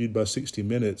was interviewed by 60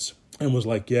 Minutes and was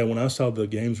like, yeah, when I saw the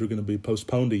games were going to be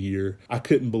postponed a year, I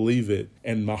couldn't believe it.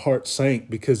 And my heart sank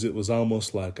because it was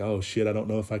almost like, oh shit, I don't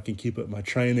know if I can keep up my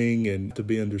training, and to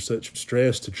be under such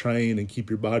stress to train and keep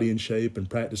your body in shape and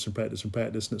practice and practice and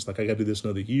practice. And it's like, I got to do this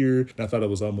another year. And I thought I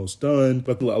was almost done.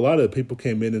 But a lot of people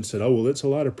came in and said, oh, well, it's a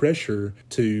lot of pressure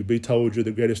to be told you're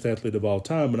the greatest athlete of all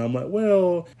time. And I'm like,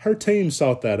 well, her team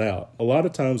sought that out. A lot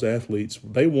of times athletes,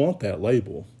 they want that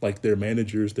label, like their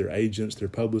managers, their agents, their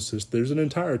publicists. There's an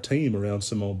entire team around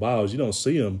Simone Biles. You don't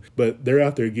see them, but they're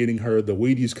out there getting her the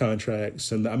Wheaties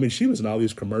contracts. And I mean, she was in all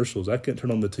these commercials. I couldn't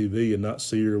turn on the TV and not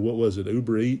see her. What was it,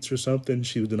 Uber Eats or something?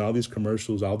 She was in all these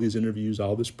commercials, all these interviews,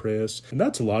 all this press. And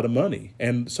that's a lot of money.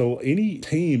 And so any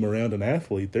team around an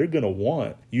athlete, they're going to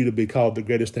want you to be called the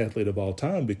greatest athlete of all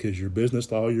time, because your business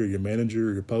lawyer, your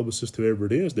manager, your publicist, whoever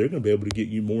it is, they're going to be able to get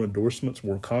you more endorsements,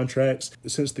 more contracts.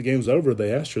 Since the game's over,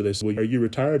 they asked her, they said, well, are you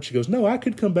retired? She goes, no, I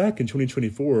could come back in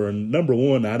 2024. And number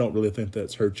one, I don't really think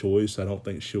that's her choice. I don't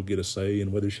think she'll get a say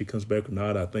in whether she comes back or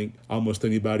not. I think almost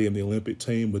anybody in the Olympic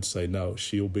team would say no,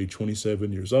 she'll be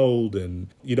 27 years old, and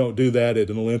you don't do that at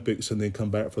an Olympics and then come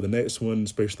back for the next one,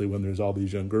 especially when there's all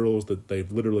these young girls that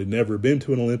they've literally never been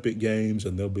to an Olympic Games,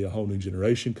 and there'll be a whole new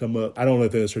generation come up. I don't know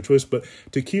if that's her choice, but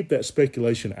to keep that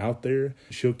speculation out there,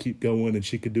 she'll keep going and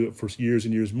she could do it for years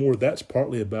and years more. That's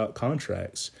partly about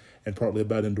contracts and partly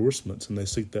about endorsements, and they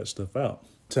seek that stuff out.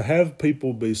 To have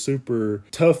people be super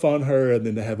tough on her and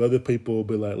then to have other people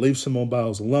be like, leave Simone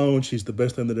Biles alone, she's the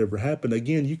best thing that ever happened.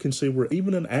 Again, you can see where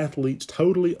even an athlete's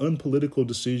totally unpolitical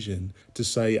decision to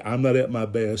say, I'm not at my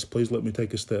best, please let me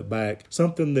take a step back,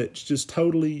 something that's just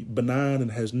totally benign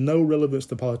and has no relevance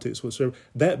to politics whatsoever,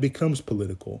 that becomes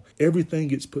political. Everything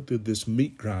gets put through this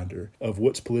meat grinder of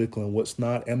what's political and what's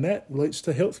not, and that relates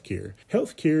to healthcare.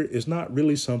 Healthcare is not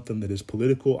really something that is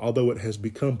political, although it has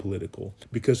become political,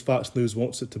 because Fox News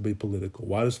wants wants it to be political.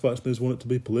 Why does Fox News want it to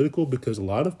be political? Because a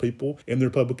lot of people in the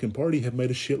Republican Party have made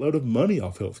a shitload of money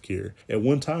off health care. At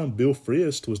one time, Bill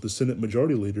Frist was the Senate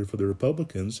Majority Leader for the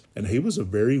Republicans, and he was a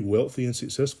very wealthy and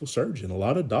successful surgeon. A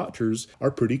lot of doctors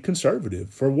are pretty conservative.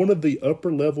 For one of the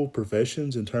upper-level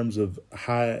professions in terms of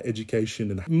high education,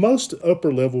 and most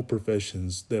upper-level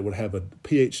professions that would have a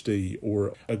PhD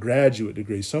or a graduate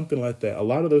degree, something like that, a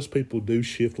lot of those people do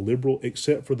shift liberal,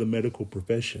 except for the medical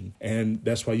profession. And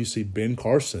that's why you see Ben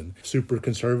Carson, super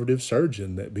conservative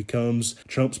surgeon that becomes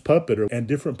Trump's puppet, and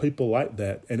different people like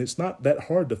that. And it's not that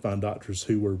hard to find doctors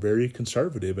who are very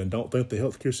conservative and don't think the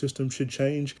healthcare system should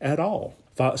change at all.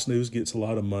 Fox News gets a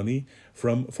lot of money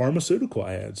from pharmaceutical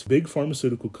ads. Big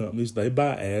pharmaceutical companies, they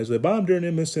buy ads. They buy them during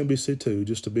MSNBC too,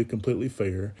 just to be completely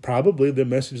fair. Probably the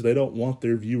message they don't want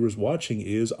their viewers watching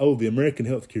is, oh, the American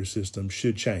healthcare system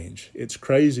should change. It's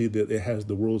crazy that it has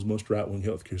the world's most right-wing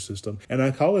healthcare system. And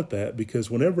I call it that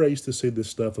because whenever I used to see this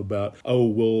stuff about, oh,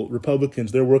 well,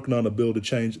 Republicans, they're working on a bill to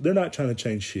change, they're not trying to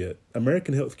change shit.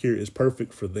 American healthcare is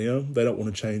perfect for them. They don't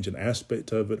want to change an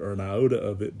aspect of it or an iota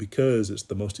of it because it's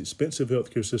the most expensive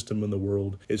healthcare system in the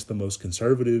world. It's the most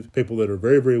conservative. People that are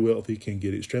very, very wealthy can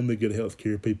get extremely good health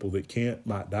care. People that can't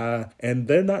might die. And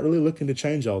they're not really looking to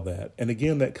change all that. And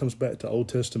again, that comes back to Old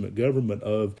Testament government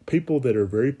of people that are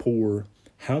very poor.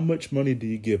 How much money do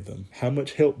you give them? How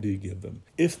much help do you give them?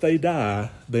 If they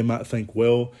die, they might think,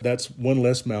 well, that's one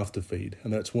less mouth to feed,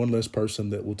 and that's one less person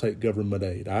that will take government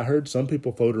aid. I heard some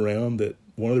people float around that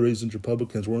one of the reasons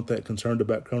Republicans weren't that concerned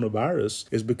about coronavirus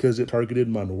is because it targeted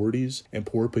minorities and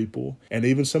poor people and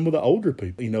even some of the older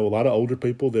people. You know, a lot of older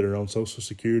people that are on Social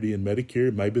Security and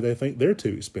Medicare, maybe they think they're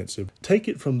too expensive. Take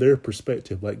it from their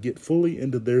perspective, like get fully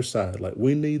into their side. Like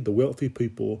we need the wealthy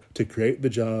people to create the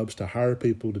jobs, to hire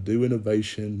people, to do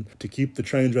innovation, to keep the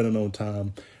trains running on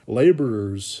time.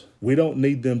 Laborers, we don't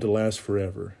need them to last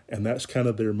forever. And that's kind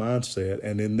of their mindset.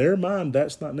 And in their mind,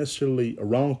 that's not necessarily a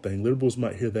wrong thing. Liberals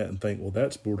might hear that and think, well,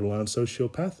 that's borderline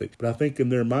sociopathic. But I think in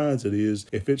their minds it is,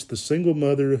 if it's the single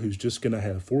mother who's just going to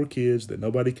have 4 kids that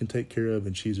nobody can take care of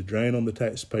and she's a drain on the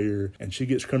taxpayer and she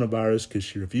gets coronavirus because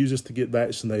she refuses to get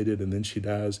vaccinated and then she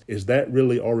dies, is that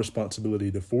really our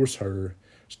responsibility to force her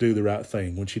to do the right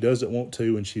thing when she doesn't want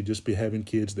to and she'd just be having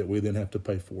kids that we then have to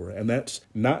pay for? And that's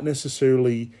not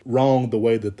necessarily wrong the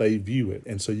way that they view it.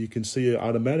 And so you can see it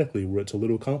automatically where it's a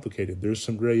little complicated. There's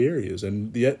some gray areas.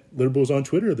 And yet liberals on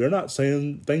Twitter, they're not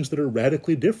saying things that are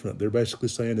radically different. They're basically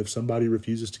saying if somebody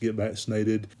refuses to get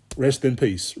vaccinated, rest in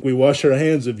peace. We wash our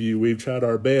hands of you. We've tried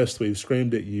our best. We've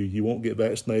screamed at you. You won't get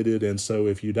vaccinated. And so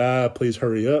if you die, please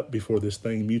hurry up before this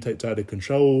thing mutates out of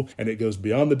control and it goes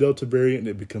beyond the Delta variant and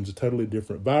it becomes a totally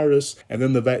different virus. And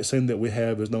then the vaccine that we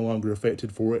have is no longer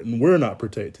effective for it and we're not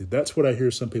protected. That's what I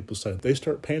hear some people say. They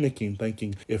start panicking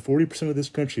thinking if 40% of this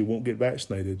country won't get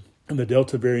vaccinated, and the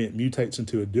Delta variant mutates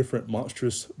into a different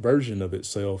monstrous version of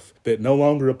itself that no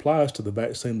longer applies to the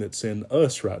vaccine that's in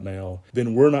us right now,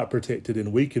 then we're not protected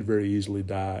and we could very easily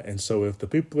die. And so if the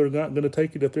people are not going to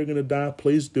take it, if they're going to die,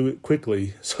 please do it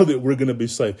quickly so that we're going to be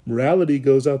safe. Morality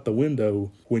goes out the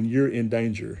window when you're in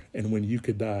danger and when you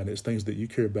could die, and it's things that you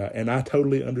care about. And I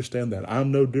totally understand that.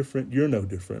 I'm no different. You're no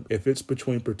different. If it's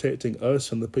between protecting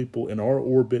us and the people in our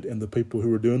orbit and the people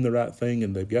who are doing the right thing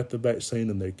and they've got the vaccine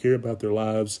and they care about their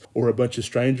lives, or a bunch of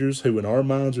strangers who in our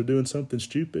minds are doing something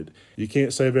stupid, you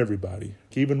can't save everybody.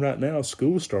 Even right now,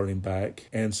 school's starting back,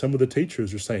 and some of the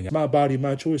teachers are saying, my body,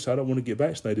 my choice, I don't want to get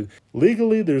vaccinated.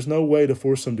 Legally, there's no way to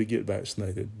force them to get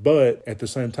vaccinated. But at the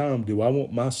same time, do I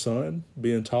want my son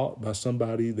being taught by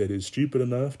somebody that is stupid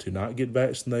enough to not get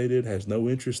vaccinated, has no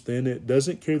interest in it,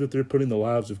 doesn't care that they're putting the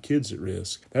lives of kids at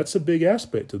risk? That's a big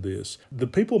aspect of this. The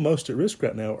people most at risk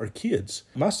right now are kids.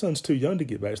 My son's too young to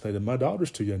get vaccinated. My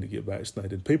daughter's too young to get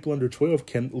vaccinated. People under 12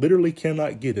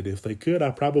 cannot get it. If they could,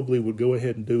 I probably would go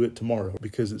ahead and do it tomorrow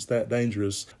because it's that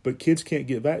dangerous. But kids can't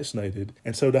get vaccinated.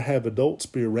 And so to have adults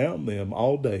be around them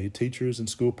all day, teachers and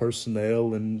school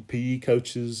personnel and PE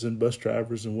coaches and bus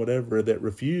drivers and whatever, that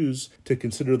refuse to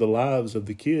consider the lives of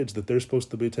the kids that they're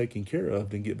supposed to be taking care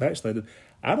of and get vaccinated,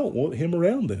 I don't want him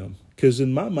around them. Because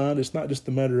in my mind, it's not just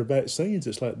a matter of vaccines.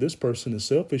 It's like this person is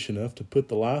selfish enough to put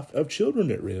the life of children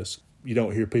at risk. You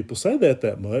don't hear people say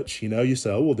that much. You know, you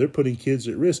say, oh, well, they're putting kids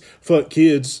at risk. Fuck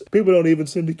kids. People don't even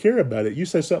seem to care about it. You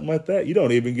say something like that, you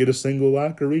don't even get a single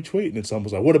like or retweet. And it's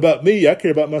almost like, what about me? I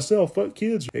care about myself. Fuck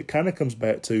kids. It kind of comes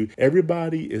back to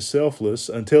everybody is selfless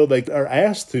until they are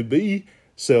asked to be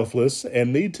selfless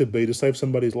and need to be to save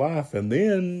somebody's life. And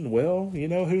then, well,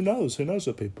 who knows? Who knows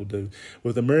what people do?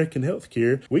 With American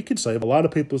healthcare, we could save a lot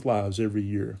of people's lives every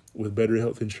year with better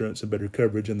health insurance and better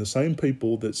coverage. And the same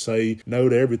people that say no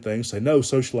to everything say no,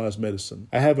 socialized medicine.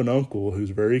 I have an uncle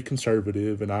who's very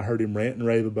conservative, and I heard him rant and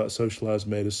rave about socialized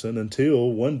medicine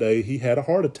until one day he had a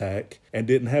heart attack and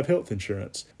didn't have health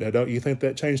insurance. Now, don't you think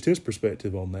that changed his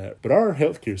perspective on that? But our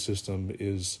healthcare system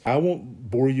is, I won't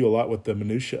bore you a lot with the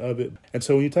minutia of it. And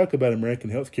so when you talk about American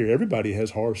healthcare, everybody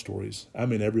has horror stories. I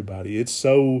mean, everybody. It's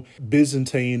so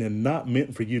Byzantine and not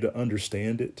meant for you to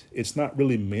understand it. It's not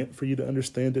really meant for you to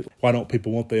understand it. Why don't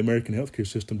people want the American healthcare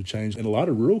system to change? In a lot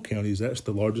of rural counties, that's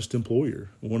the largest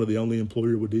employer, one of the only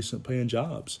employer with decent paying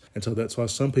jobs. And so that's why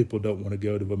some people don't want to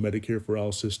go to a Medicare for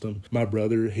all system. My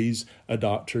brother, he's a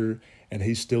doctor, and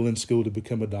he's still in school to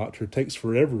become a doctor. It takes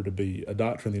forever to be a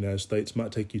doctor in the United States. It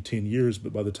might take you 10 years,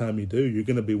 but by the time you do, you're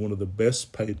going to be one of the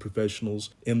best paid professionals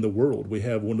in the world. We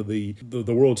have one of the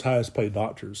world's highest paid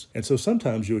doctors. And so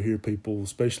sometimes you'll hear people,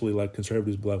 especially like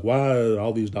conservatives, be like, why are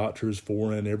all these doctors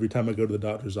foreign? Every time I go to the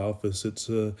doctor's office, it's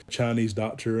a Chinese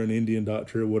doctor, an Indian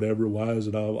doctor, or whatever. Why is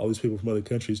it all these people from other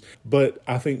countries? But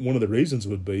I think one of the reasons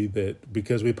would be that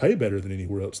because we pay better than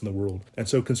anywhere else in the world. And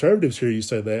so conservatives hear you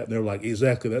say that, and they're like,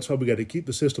 exactly, that's why we got to keep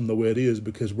the system the way it is,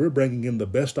 because we're bringing in the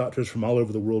best doctors from all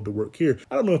over the world to work here.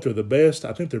 I don't know if they're the best.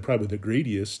 I think they're probably the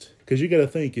greediest, because you got to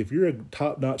think, if you're a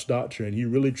top-notch doctor and you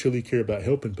really truly care about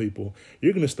helping people,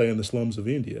 you're going to stay in the slums of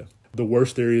India. The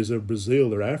worst areas of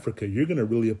Brazil or Africa, you're going to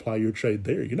really apply your trade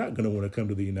there. You're not going to want to come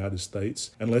to the United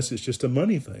States unless it's just a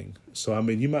money thing. So, I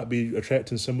mean, you might be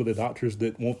attracting some of the doctors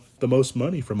that want the most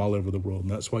money from all over the world,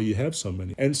 and that's why you have so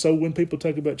many. And so when people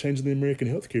talk about changing the American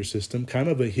healthcare system, kind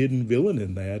of a hidden villain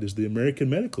in that is the American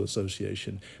Medical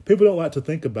Association. People don't like to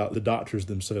think about the doctors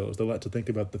themselves. They like to think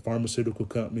about the pharmaceutical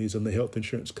companies and the health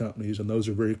insurance companies, and those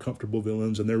are very comfortable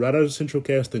villains, and they're right out of central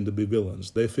casting to be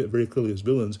villains. They fit very clearly as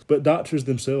villains. But doctors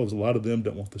themselves, a lot of them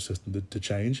don't want the system to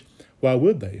change. Why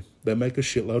would they? They make a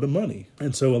shitload of money.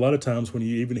 And so a lot of times when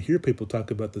you even hear people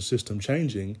talk about the system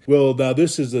changing, well, now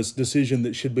this is a decision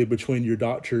that should be between your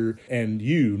doctor and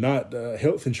you, not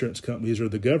health insurance companies or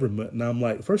the government. And I'm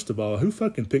like, first of all, who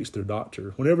fucking picks their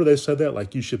doctor? Whenever they say that,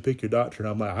 like, you should pick your doctor,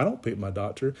 I'm like, I don't pick my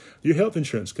doctor. Your health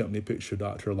insurance company picks your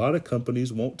doctor. A lot of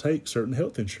companies won't take certain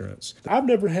health insurance. I've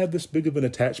never had this big of an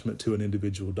attachment to an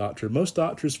individual doctor. Most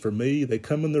doctors, for me, they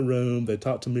come in the room, they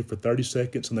talk to me for 30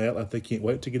 seconds, and they act like they can't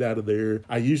wait to get out of there.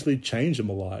 I usually change them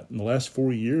a lot. In the last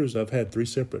 4 years, I've had 3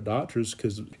 separate doctors,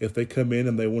 because if they come in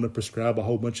and they want to prescribe a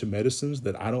whole bunch of medicines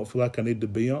that I don't feel like I need to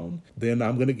be on, then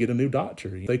I'm going to get a new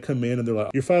doctor. If they come in and they're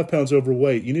like, you're 5 pounds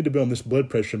overweight, you need to be on this blood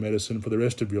pressure medicine for the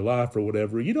rest of your life or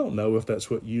whatever. You don't know if that's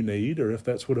what you need, or if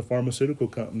that's what a pharmaceutical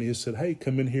company has said, hey,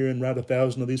 come in here and write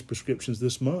 1,000 of these prescriptions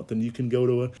this month, and you can go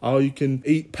to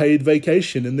all-you-can-eat paid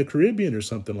vacation in the Caribbean or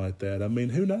something like that. I mean,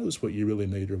 who knows what you really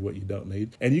need or what you don't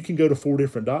need? And you can go to 4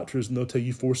 different doctors and they'll tell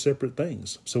you 4 separate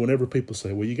things. So whenever people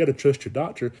say, well, you got to trust your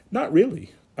doctor, not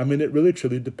really. I mean, it really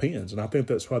truly depends. And I think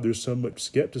that's why there's so much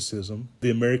skepticism, the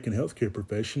American healthcare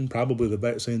profession, probably the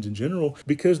vaccines in general,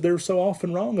 because they're so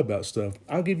often wrong about stuff.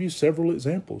 I'll give you several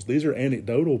examples. These are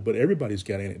anecdotal, but everybody's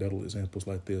got anecdotal examples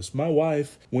like this. My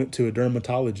wife went to a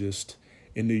dermatologist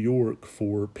in New York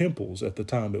for pimples. At the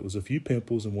time, it was a few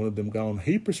pimples and one of them gone.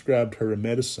 He prescribed her a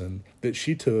medicine that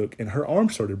she took, and her arm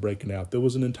started breaking out. There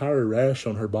was an entire rash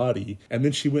on her body, and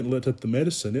then she went and looked up the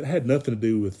medicine. It had nothing to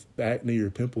do with acne or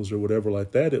pimples or whatever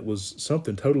like that. It was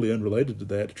something totally unrelated to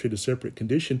that, to treat a separate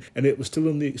condition, and it was still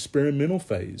in the experimental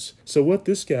phase. So what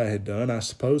this guy had done, I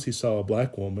suppose he saw a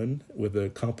black woman with a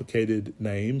complicated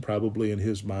name, probably in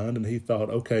his mind, and he thought,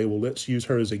 okay, well, let's use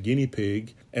her as a guinea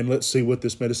pig, and let's see what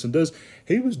this medicine does.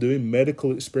 He was doing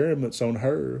medical experiments on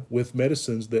her with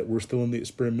medicines that were still in the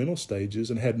experimental stages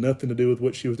and had nothing to do with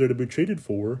what she was there to be treated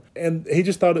for. And he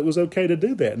just thought it was okay to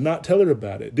do that, not tell her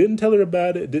about it. Didn't tell her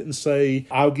about it, didn't say,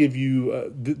 I'll give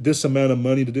you this amount of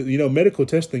money to do. You know, medical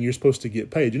testing, you're supposed to get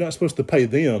paid. You're not supposed to pay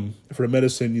them for a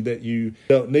medicine that you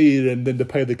don't need and then to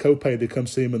pay the copay to come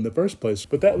see him in the first place.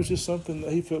 But that was just something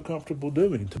that he felt comfortable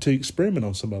doing, to experiment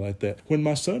on somebody like that. When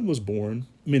my son was born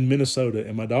in Minnesota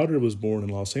and my daughter was born in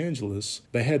Los Angeles,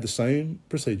 they had the same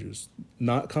procedures.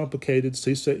 Not complicated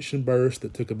C-section births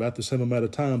that took about the same amount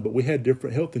of time, but we had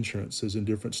different health insurances in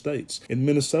different states. In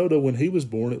Minnesota, when he was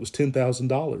born, it was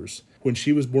 $10,000. When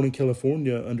she was born in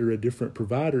California under a different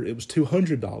provider, it was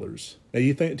 $200. Now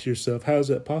you think to yourself, how is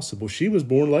that possible? She was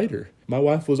born later. My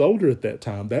wife was older at that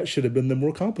time. That should have been the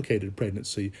more complicated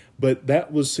pregnancy. But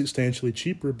that was substantially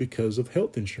cheaper because of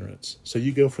health insurance. So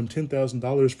you go from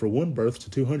 $10,000 for one birth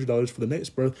to $200 for the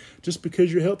next birth just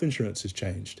because your health insurance has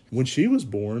changed. When she was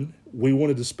born, we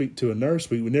wanted to speak to a nurse.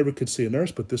 We never could see a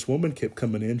nurse, but this woman kept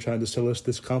coming in trying to sell us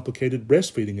this complicated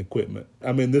breastfeeding equipment.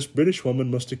 I mean, this British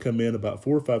woman must have come in about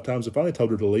 4 or 5 times. I finally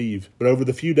told her to leave. But over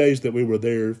the few days that we were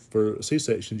there for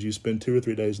C-sections, you spend 2 or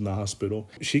 3 days in the hospital.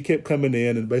 She kept coming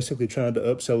in and basically trying to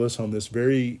upsell us on this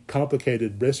very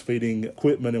complicated breastfeeding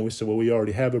equipment. And we said, well, we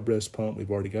already have a breast pump. We've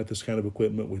already got this kind of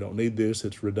equipment. We don't need this.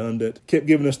 It's redundant. Kept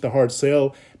giving us the hard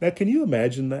sell. Now, can you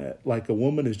imagine that? Like a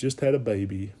woman has just had a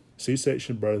baby.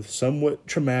 C-section birth, somewhat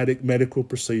traumatic medical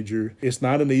procedure. It's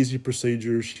not an easy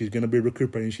procedure. She's going to be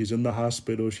recuperating. She's in the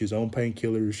hospital. She's on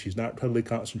painkillers. She's not totally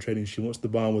concentrating. She wants to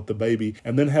bond with the baby.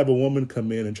 And then have a woman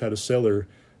come in and try to sell her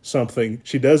something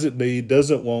she doesn't need,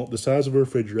 doesn't want, the size of a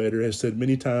refrigerator, has said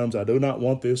many times, I do not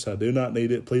want this, I do not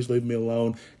need it, please leave me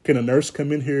alone. Can a nurse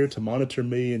come in here to monitor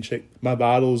me and check my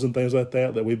vitals and things like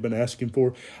that we've been asking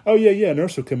for? Oh, yeah, a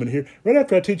nurse will come in here. Right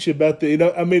after I teach you about can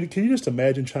you just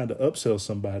imagine trying to upsell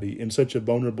somebody in such a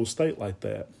vulnerable state like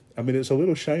that? I mean, it's a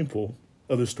little shameful.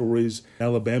 Other stories in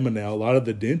Alabama now, a lot of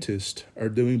the dentists are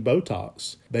doing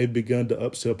Botox. They've begun to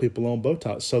upsell people on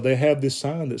Botox. So they have this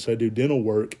sign that says do dental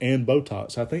work and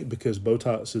Botox. I think because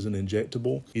Botox is an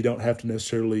injectable, you don't have to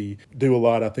necessarily do a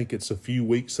lot. I think it's a few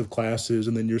weeks of classes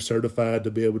and then you're certified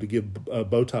to be able to give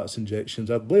Botox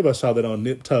injections. I believe I saw that on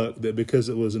Nip Tuck, that because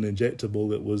it was an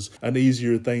injectable, it was an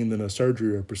easier thing than a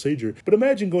surgery or a procedure. But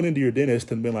imagine going into your dentist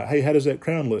and being like, hey, how does that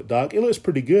crown look, doc? It looks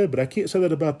pretty good, but I can't say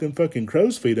that about them fucking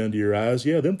crow's feet under your eyes.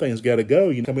 Yeah, them things got to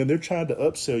go. I mean, they're trying to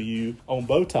upsell you on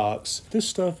Botox. This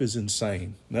stuff is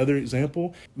insane. Another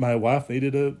example, my wife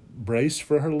needed a brace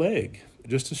for her leg.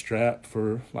 Just a strap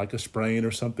for like a sprain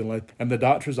or something like that. And the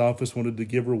doctor's office wanted to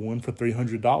give her one for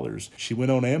 $300. She went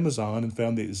on Amazon and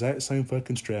found the exact same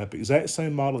fucking strap, exact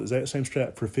same model, exact same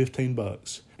strap for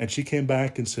 $15. And she came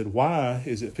back and said, why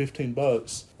is it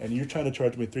 $15 and you're trying to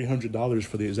charge me $300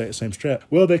 for the exact same strap?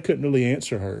 Well, they couldn't really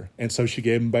answer her. And so she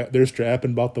gave them back their strap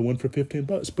and bought the one for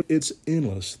 $15. But it's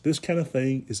endless. This kind of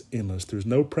thing is endless. There's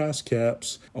no price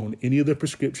caps on any of the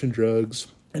prescription drugs,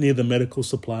 any of the medical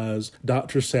supplies,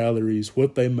 doctor salaries,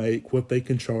 what they make, what they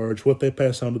can charge, what they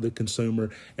pass on to the consumer.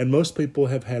 And most people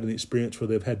have had an experience where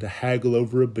they've had to haggle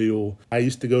over a bill. I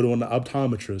used to go to an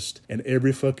optometrist, and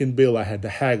every fucking bill I had to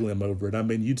haggle him over it. I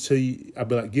mean, I'd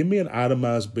be like, give me an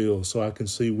itemized bill so I can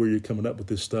see where you're coming up with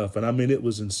this stuff. And I mean, it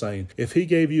was insane. If he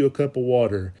gave you a cup of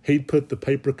water, he'd put the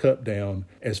paper cup down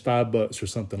as $5 or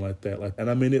something like that. And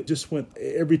I mean, it just went,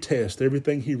 every test,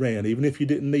 everything he ran, even if you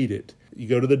didn't need it. You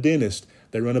go to the dentist,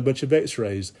 they run a bunch of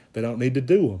x-rays. They don't need to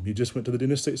do them. You just went to the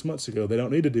dentist 6 months ago. They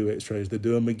don't need to do x-rays. They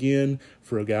do them again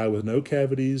for a guy with no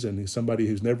cavities and somebody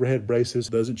who's never had braces,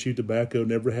 doesn't chew tobacco,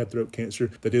 never had throat cancer.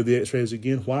 They do the x-rays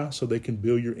again. Why? So they can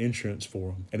bill your insurance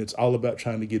for them. And it's all about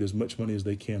trying to get as much money as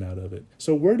they can out of it.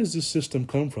 So where does this system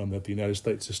come from that the United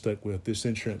States is stuck with, this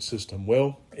insurance system?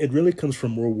 Well, it really comes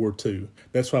from World War II.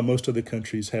 That's why most of the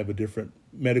countries have a different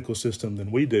medical system than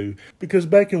we do, because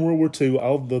back in World War II,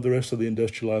 although the rest of the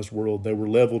industrialized world, they were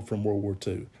leveled from World War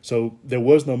II. So there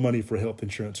was no money for health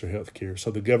insurance or health care. So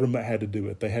the government had to do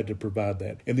it. They had to provide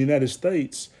that. In the United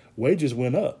States, wages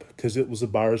went up because it was a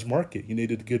buyer's market. You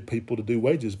needed good people to do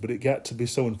wages, but it got to be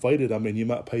so inflated. I mean, you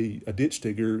might pay a ditch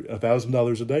digger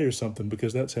 $1,000 a day or something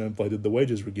because that's how inflated the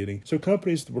wages were getting. So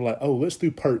companies were like, oh, let's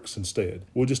do perks instead.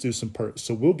 We'll just do some perks.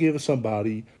 So we'll give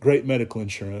somebody great medical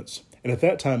insurance. And at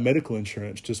that time, medical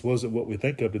insurance just wasn't what we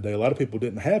think of today. A lot of people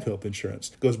didn't have health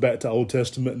insurance. It goes back to Old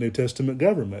Testament, New Testament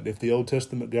government. If the Old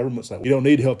Testament government's like, we don't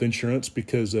need health insurance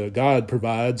because God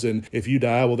provides, and if you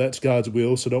die, well, that's God's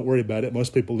will, so don't worry about it.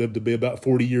 Most people lived to be about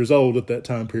 40 years old at that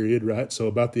time period, right? So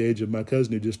about the age of my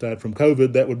cousin who just died from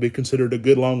COVID, that would be considered a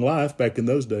good long life back in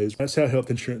those days. That's how health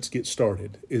insurance gets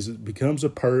started, is it becomes a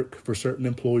perk for certain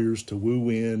employers to woo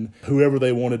in whoever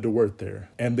they wanted to work there.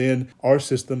 And then our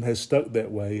system has stuck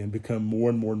that way and become more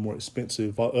and more and more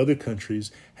expensive, while other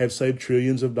countries have saved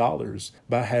trillions of dollars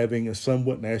by having a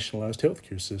somewhat nationalized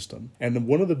healthcare system. And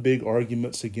one of the big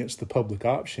arguments against the public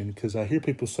option, because I hear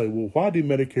people say, well, why do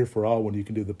Medicare for all when you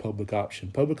can do the public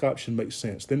option? Public option makes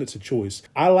sense. Then it's a choice.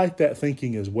 I like that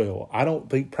thinking as well. I don't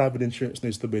think private insurance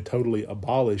needs to be totally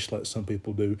abolished like some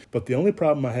people do. But the only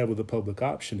problem I have with the public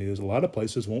option is a lot of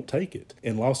places won't take it.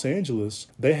 In Los Angeles,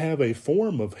 they have a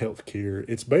form of healthcare.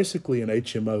 It's basically an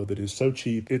HMO that is so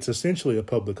cheap. It's essentially a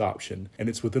public option, and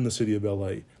it's within the city of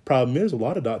LA. Problem is, a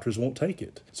lot of doctors won't take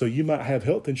it. So you might have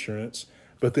health insurance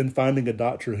But then finding a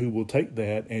doctor who will take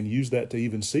that and use that to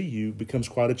even see you becomes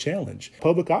quite a challenge.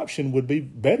 Public option would be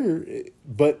better,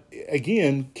 but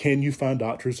again, can you find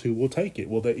doctors who will take it?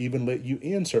 Will they even let you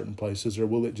in certain places, or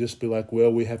will it just be like,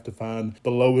 well, we have to find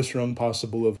the lowest rung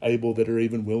possible of able that are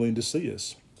even willing to see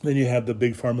us? Then you have the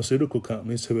big pharmaceutical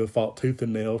companies who have fought tooth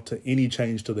and nail to any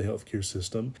change to the healthcare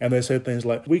system. And they say things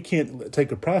like, we can't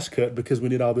take a price cut because we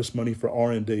need all this money for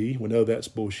R&D. We know that's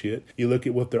bullshit. You look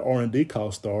at what their R&D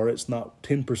costs are, it's not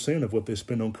 10% of what they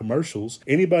spend on commercials.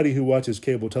 Anybody who watches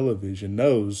cable television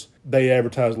knows they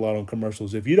advertise a lot on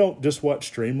commercials. If you don't just watch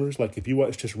streamers, like if you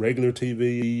watch just regular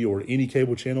TV or any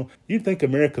cable channel, you'd think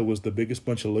America was the biggest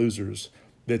bunch of losers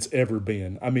that's ever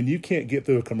been. I mean, you can't get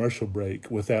through a commercial break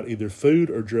without either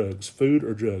food or drugs. Food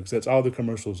or drugs. That's all the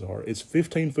commercials are. It's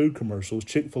 15 food commercials,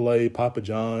 Chick-fil-A, Papa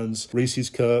John's,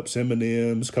 Reese's Cups,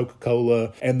 M&M's,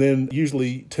 Coca-Cola, and then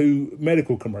usually 2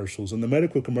 medical commercials. And the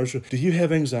medical commercial, do you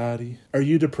have anxiety? Are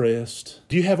you depressed?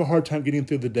 Do you have a hard time getting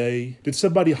through the day? Did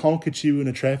somebody honk at you in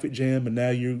a traffic jam and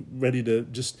now you're ready to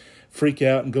just freak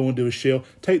out and go into a shell?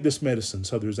 Take this medicine.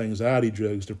 So there's anxiety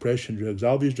drugs, depression drugs,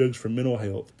 all these drugs for mental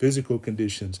health, physical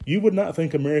conditions. You would not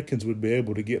think Americans would be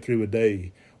able to get through a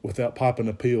day without popping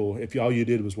a pill if all you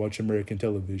did was watch American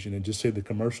television and just see the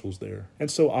commercials there.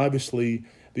 And so obviously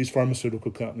these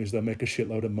pharmaceutical companies, they make a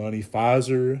shitload of money.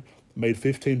 Pfizer made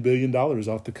 $15 billion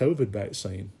off the COVID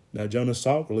vaccine. Now, Jonas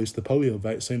Salk released the polio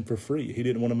vaccine for free. He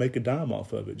didn't want to make a dime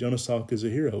off of it. Jonas Salk is a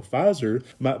hero. Pfizer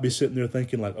might be sitting there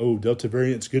thinking like, oh, Delta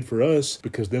variant's good for us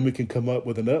because then we can come up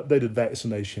with an updated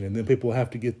vaccination and then people will have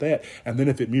to get that. And then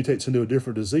if it mutates into a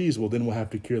different disease, well, then we'll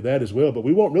have to cure that as well. But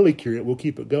we won't really cure it. We'll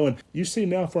keep it going. You see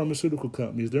now pharmaceutical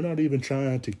companies, they're not even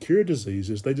trying to cure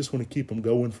diseases. They just want to keep them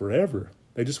going forever.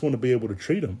 They just want to be able to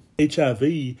treat them.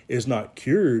 HIV is not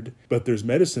cured, but there's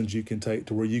medicines you can take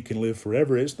to where you can live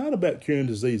forever. It's not about curing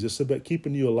disease. It's about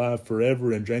keeping you alive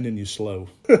forever and draining you slow,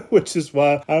 which is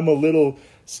why I'm a little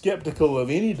skeptical of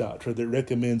any doctor that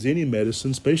recommends any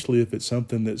medicine, especially if it's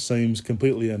something that seems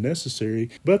completely unnecessary.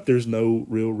 But there's no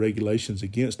real regulations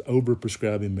against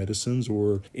overprescribing medicines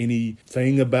or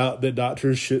anything about that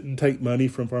doctors shouldn't take money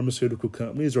from pharmaceutical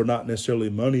companies, or not necessarily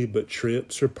money, but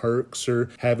trips or perks, or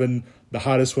having the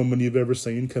hottest woman you've ever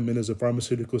seen come in as a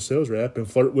pharmaceutical sales rep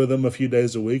and flirt with them a few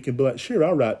days a week and be like, sure,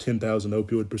 I'll write 10,000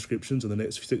 opioid prescriptions in the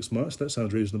next 6 months. That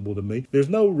sounds reasonable to me. There's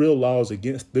no real laws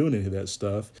against doing any of that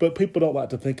stuff, but people don't like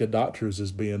to think of doctors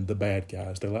as being the bad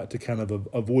guys. They like to kind of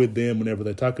avoid them whenever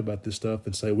they talk about this stuff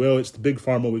and say, well, it's the big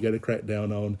pharma we got to crack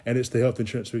down on, and it's the health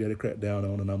insurance we got to crack down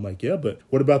on. And I'm like, yeah, but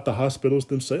what about the hospitals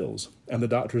themselves and the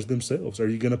doctors themselves? Are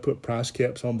you going to put price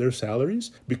caps on their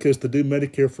salaries? Because to do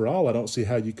Medicare for all, I don't see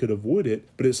how you could avoid it,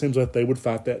 but it seems like they would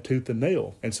fight that tooth and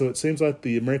nail. And so it seems like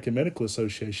the American Medical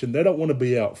Association, they don't want to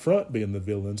be out front being the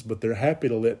villains, but they're happy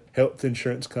to let health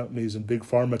insurance companies and big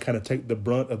pharma kind of take the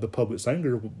brunt of the public's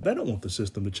anger. They don't want the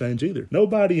system to change either.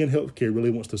 Nobody in healthcare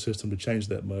really wants the system to change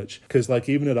that much, because like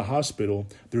even at a hospital,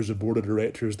 there's a board of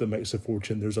directors that makes a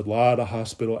fortune. There's a lot of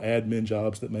hospital admin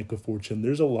jobs that make a fortune.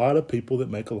 There's a lot of people that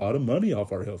make a lot of money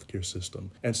off our healthcare system.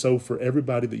 And so for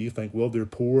everybody that you think, well, they're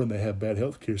poor and they have bad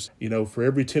healthcare, for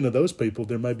every 10 of those people,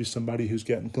 there may be somebody who's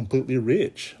gotten completely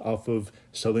rich off of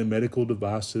selling medical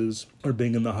devices, or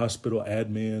being in the hospital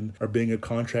admin, or being a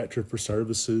contractor for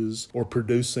services, or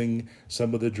producing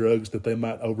some of the drugs that they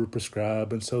might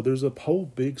overprescribe. And so there's a whole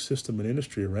big system and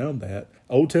industry around that.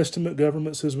 Old Testament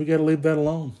government says we got to leave that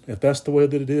alone. If that's the way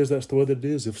that it is, that's the way that it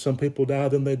is. If some people die,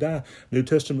 then they die. New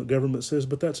Testament government says,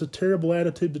 but that's a terrible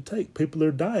attitude to take. People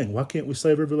are dying. Why can't we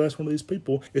save every last one of these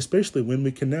people, especially when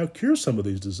we can now cure some of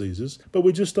these diseases, but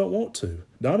we just don't want to.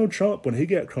 Donald Trump, when he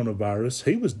got coronavirus,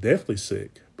 he was deathly sick.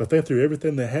 But they threw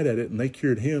everything they had at it and they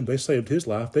cured him. They saved his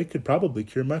life. They could probably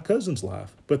cure my cousin's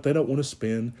life. But they don't want to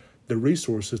spend the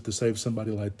resources to save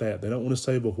somebody like that. They don't want to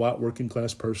save a white working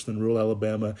class person in rural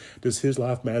Alabama. Does his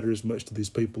life matter as much to these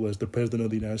people as the president of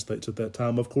the United States at that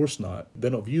time? Of course not. They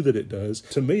don't view that it does.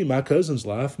 To me, my cousin's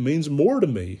life means more to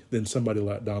me than somebody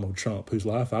like Donald Trump, whose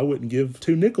life I wouldn't give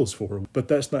 2 nickels for. But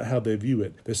that's not how they view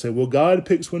it. They say, well, God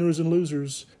picks winners and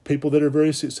losers. People that are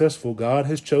very successful, God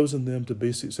has chosen them to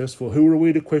be successful. Who are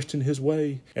we to question his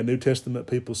way? And New Testament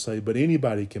people say, but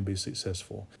anybody can be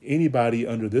successful. Anybody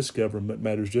under this government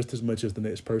matters just as much as the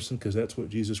next person, because that's what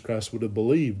Jesus Christ would have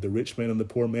believed. The rich man and the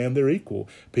poor man, they're equal.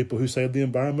 People who save the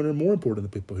environment are more important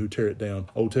than people who tear it down.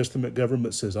 Old Testament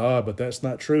government says, but that's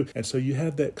not true. And so you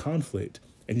have that conflict,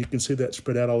 and you can see that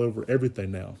spread out all over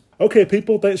everything now. Okay,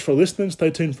 people, thanks for listening.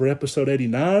 Stay tuned for episode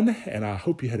 89, and I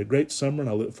hope you had a great summer, and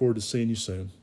I look forward to seeing you soon.